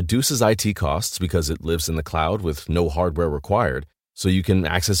 NetSuite reduces IT costs because it lives in the cloud with no hardware required, so you can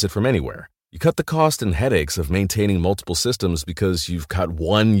access it from anywhere. You cut the cost and headaches of maintaining multiple systems because you've got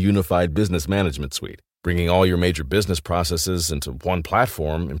one unified business management suite. Bringing all your major business processes into one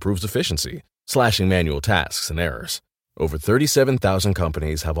platform improves efficiency, slashing manual tasks and errors. Over 37,000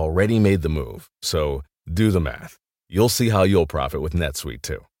 companies have already made the move, so do the math. You'll see how you'll profit with NetSuite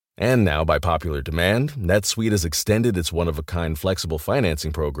too. And now, by popular demand, NetSuite has extended its one-of-a-kind flexible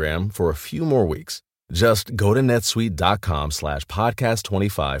financing program for a few more weeks. Just go to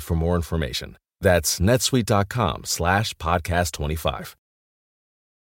netsuite.com/podcast25 for more information. That's netsuite.com/podcast25.